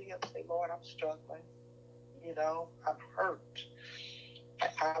come to him and say, Lord, I'm struggling. I'm hurt.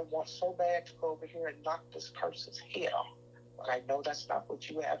 I want so bad to go over here and knock this person's head off. But I know that's not what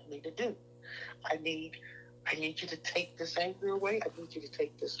you have me to do. I need you to take this anger away. I need you to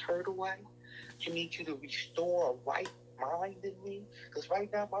take this hurt away. I need you to restore a right mind in me. Because right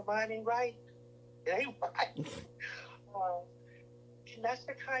now my mind ain't right. It ain't right. And that's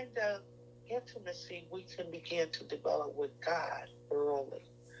the kind of intimacy we can begin to develop with God early.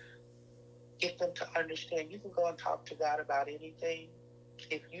 Get them to understand you can go and talk to God about anything.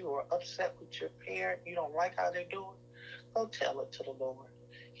 If you are upset with your parent, you don't like how they're doing, go tell it to the Lord.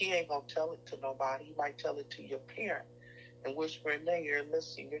 He ain't going to tell it to nobody. He might tell it to your parent and whisper in their ear,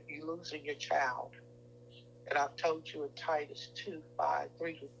 listen, you're losing your child. And I've told you in Titus 3-5,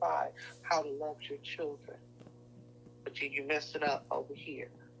 how to love your children. But you're messing up over here.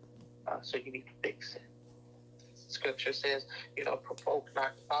 So you need to fix it. Scripture says, provoke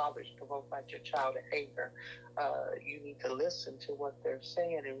not fathers, provoke not your child to anger. You need to listen to what they're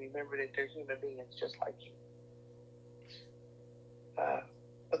saying and remember that they're human beings just like you.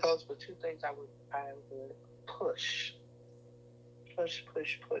 But those were two things I would push.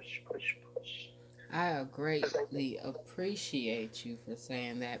 I greatly appreciate you for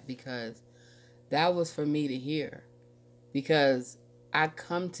saying that, because that was for me to hear. Because I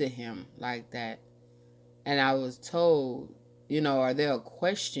come to him like that, and I was told, or they'll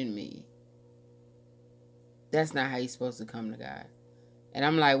question me. That's not how you're supposed to come to God. And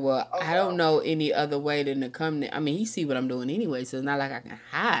I'm like, well, I don't know any other way than to come to, he see what I'm doing anyway, so it's not like I can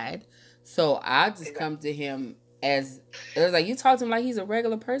hide. So I just come to him it was like, you talk to him like he's a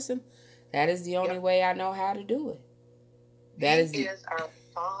regular person. That is the only way I know how to do it. He is our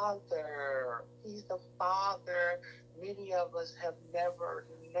Father. He's the Father many of us have never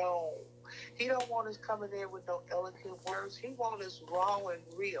known. He don't want us coming there with no eloquent words. He wants us raw and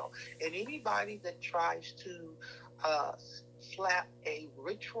real. And anybody that tries to slap a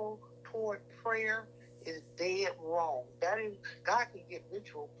ritual toward prayer is dead wrong. That is, God can get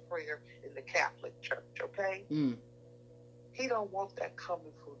ritual prayer in the Catholic Church, okay? He don't want that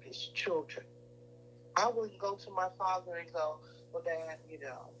coming from his children. I wouldn't go to my father and go, well, Dad,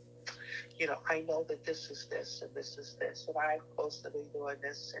 I know that this is this and this is this, and I'm supposed to be doing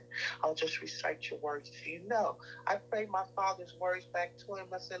this, and I'll just recite your words to you. No, I prayed my father's words back to him.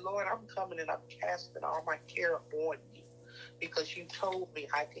 I said, Lord, I'm coming and I'm casting all my care on you, because you told me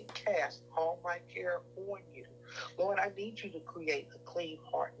I can cast all my care on you. Lord, I need you to create a clean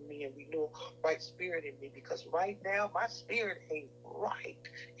heart in me and renew a right spirit in me, because right now my spirit ain't right,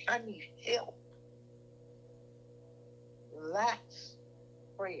 and I need help. That's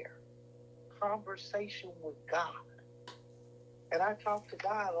prayer. Conversation with God. And I talk to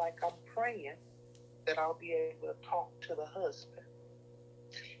God like I'm praying that I'll be able to talk to the husband.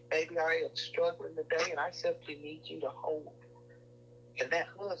 Maybe I am struggling today and I simply need you to hold me. And that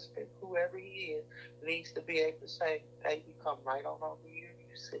husband, whoever he is, needs to be able to say, baby, come right on over here.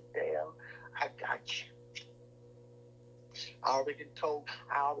 You sit down. I got you. I already told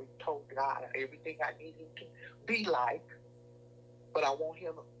God everything I need him to be like. But I want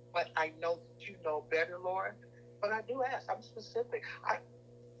him, but I know that you know better, Lord. But I do ask, I'm specific. I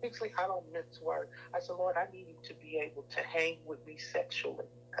don't mince words. I said, Lord, I need you to be able to hang with me sexually,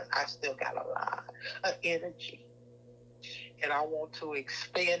 because I still got a lot of energy. And I want to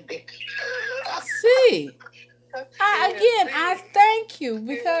expand it. See, I thank you,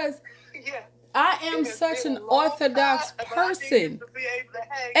 because I am such an orthodox person.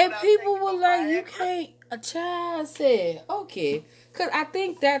 And people were like, you can't, a child said, okay. Because I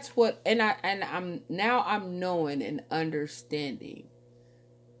think that's what, I'm knowing and understanding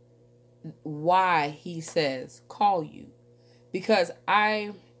why he says, call you. Because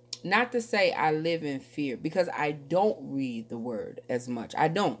not to say I live in fear, because I don't read the word as much. I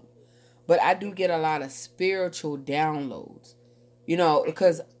don't. But I do get a lot of spiritual downloads.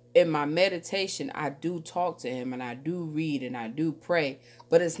 Because in my meditation, I do talk to him and I do read and I do pray,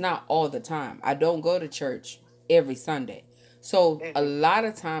 but it's not all the time. I don't go to church every Sunday. So a lot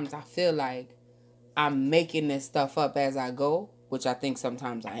of times I feel like I'm making this stuff up as I go, which I think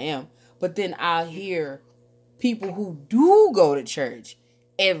sometimes I am. But then I'll hear people who do go to church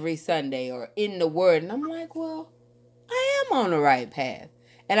every Sunday or in the word, and I'm like, well, I am on the right path.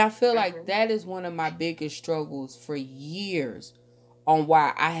 And I feel like that is one of my biggest struggles for years on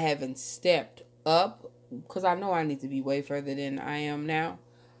why I haven't stepped up, because I know I need to be way further than I am now,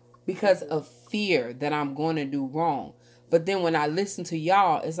 because of fear that I'm going to do wrong. But then when I listen to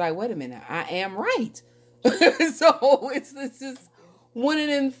y'all, it's like, wait a minute, I am right. So it's just one of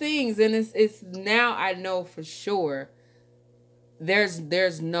them things, and it's now I know for sure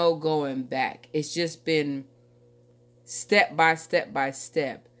there's no going back. It's just been step by step by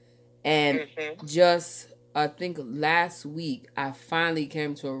step, and just I think last week I finally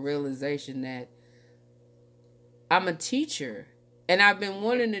came to a realization that I'm a teacher. And I've been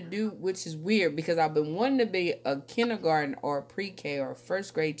wanting to do, which is weird, because I've been wanting to be a kindergarten or a pre-K or a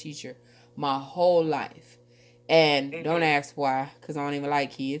first grade teacher my whole life. And don't ask why, because I don't even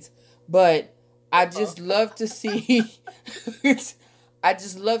like kids. But I just love to see,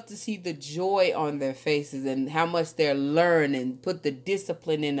 the joy on their faces and how much they're learning and put the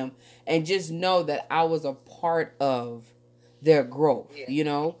discipline in them, and just know that I was a part of their growth,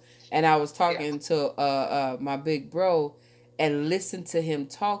 And I was talking to my big bro, and listen to him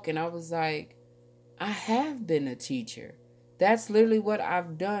talk, and I was like, I have been a teacher. That's literally what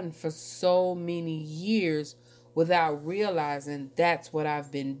I've done for so many years without realizing that's what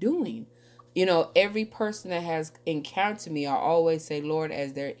I've been doing. Every person that has encountered me, I always say, Lord,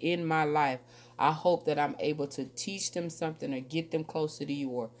 as they're in my life, I hope that I'm able to teach them something or get them closer to you,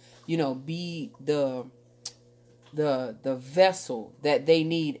 or, be the vessel that they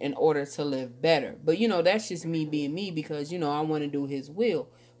need in order to live better. But, that's just me being me, because, I want to do his will,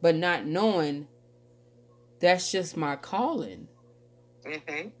 but not knowing that's just my calling.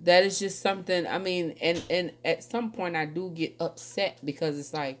 That is just something, and at some point I do get upset, because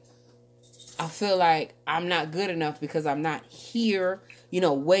it's like, I feel like I'm not good enough because I'm not here,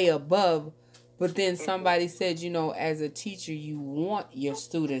 way above. But then somebody said, as a teacher, you want your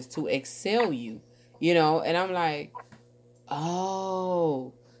students to excel you. And I'm like,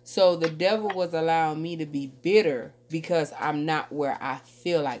 oh, so the devil was allowing me to be bitter because I'm not where I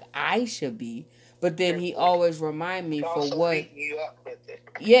feel like I should be. But then he always remind me for what.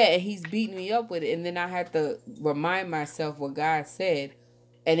 Yeah, he's beating me up with it. And then I had to remind myself what God said.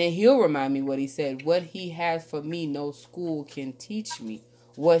 And then he'll remind me what he said. What he has for me, no school can teach me.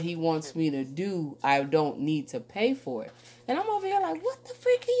 What he wants me to do, I don't need to pay for it. And I'm over here like, what the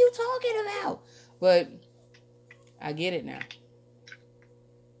freak are you talking about? But I get it now.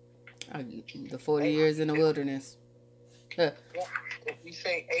 The 40 years in the wilderness. Yeah. If we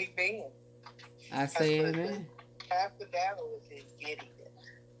say amen, I say amen. Half the battle is in getting it.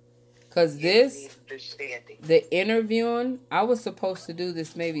 Because the interviewing, I was supposed to do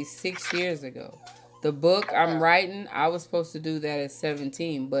this maybe 6 years ago. The book I'm writing, I was supposed to do that at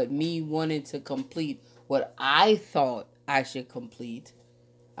 17. But me wanting to complete what I thought I should complete,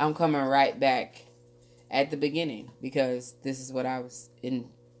 I'm coming right back at the beginning. Because this is what I was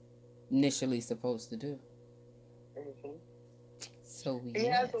initially supposed to do. Mm-hmm. So he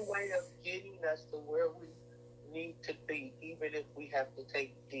has a way of getting us to where we need to be, even if we have to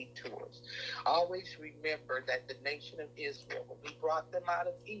take detours. Always remember that the nation of Israel, when he brought them out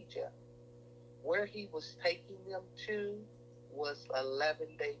of Egypt, where he was taking them to was an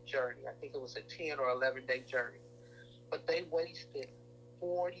 11-day journey. I think it was a 10 or 11-day journey. But they wasted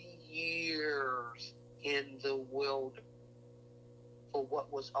 40 years in the wilderness for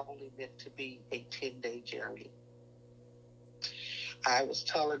what was only meant to be a 10-day journey. I was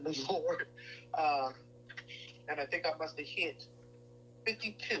telling the Lord, and I think I must have hit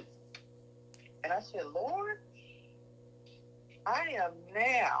 52. And I said, Lord, I am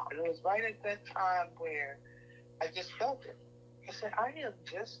now. And it was right at that time where I just felt it. I said, I am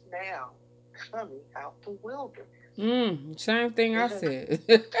just now coming out the wilderness. Same thing I said.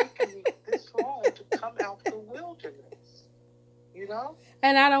 It's taken me this long to come out the wilderness. You know?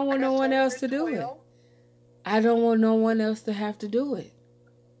 And I don't want no one else to do it. I don't want no one else to have to do it.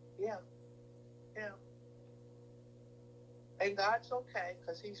 Yeah. Yeah. And God's okay,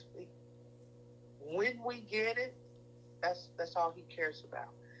 because when we get it, that's all he cares about.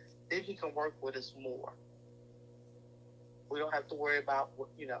 Then he can work with us more. We don't have to worry about what,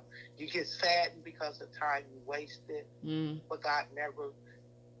 you get saddened because of time you wasted. But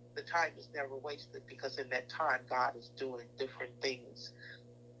the time is never wasted, because in that time, God is doing different things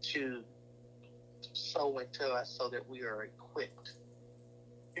to sow into us so that we are equipped.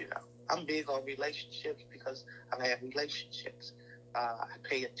 I'm big on relationships because I've had relationships. I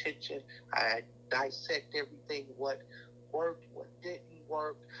pay attention. I dissect everything, what worked, what didn't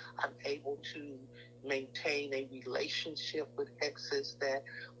work. I'm able to maintain a relationship with exes that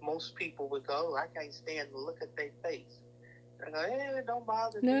most people would go, I can't stand to look at their face. I go, hey, don't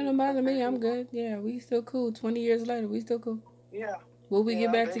bother me. No, don't bother me. I'm good. Yeah, we still cool. 20 years later, we still cool. Yeah. Will we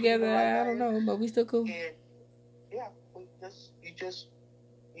get back together? I don't know, but we still cool. And yeah,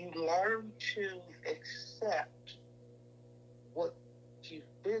 you learn to accept what you've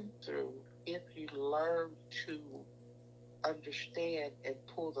been through if you learn to understand and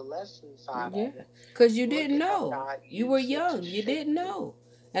pull the lessons out of it. Because you didn't know. You were young. You didn't know.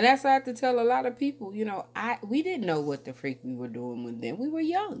 And that's what I have to tell a lot of people. We didn't know what the freak we were doing with them. We were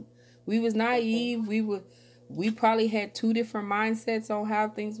young. We was naive. We probably had two different mindsets on how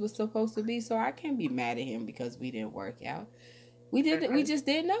things were supposed to be. So I can't be mad at him because we didn't work out. We just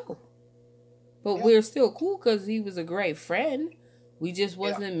didn't know. But we're still cool because he was a great friend. We just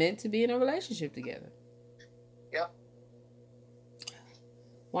wasn't meant to be in a relationship together. Yep.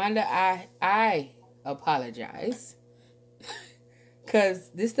 Wanda, I apologize. Because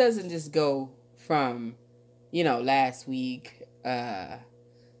this doesn't just go from, last week, a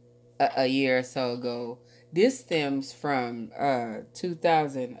year or so ago. This stems from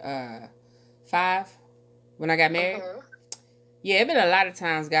 2005 when I got married. Yeah, it been a lot of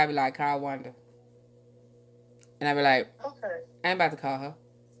times God be like, call Wanda. And I be like, okay, I ain't about to call her.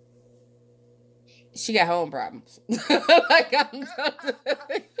 She got her own problems. But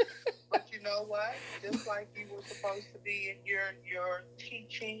you know what? Just like you were supposed to be in your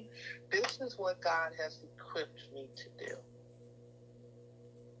teaching, this is what God has equipped me to do.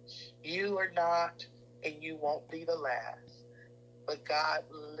 You are not, and you won't be the last. But God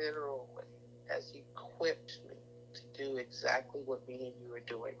literally has equipped me to do exactly what me and you are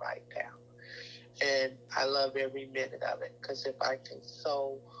doing right now. And I love every minute of it, because if I can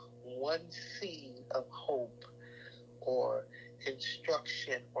sow one seed of hope or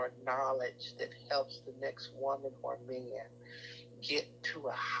instruction or knowledge that helps the next woman or man get to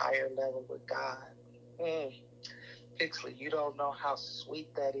a higher level with God, Pixley, you don't know how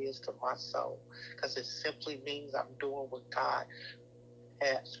sweet that is to my soul, because it simply means I'm doing what God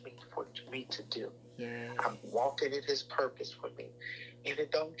asked me to do. Yeah. I'm walking in his purpose for me. And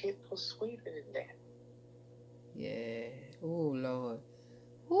it don't get no sweeter than that. Yeah. Oh, Lord.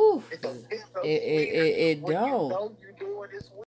 Ooh. It don't get no It sweeter don't. when you know you're doing this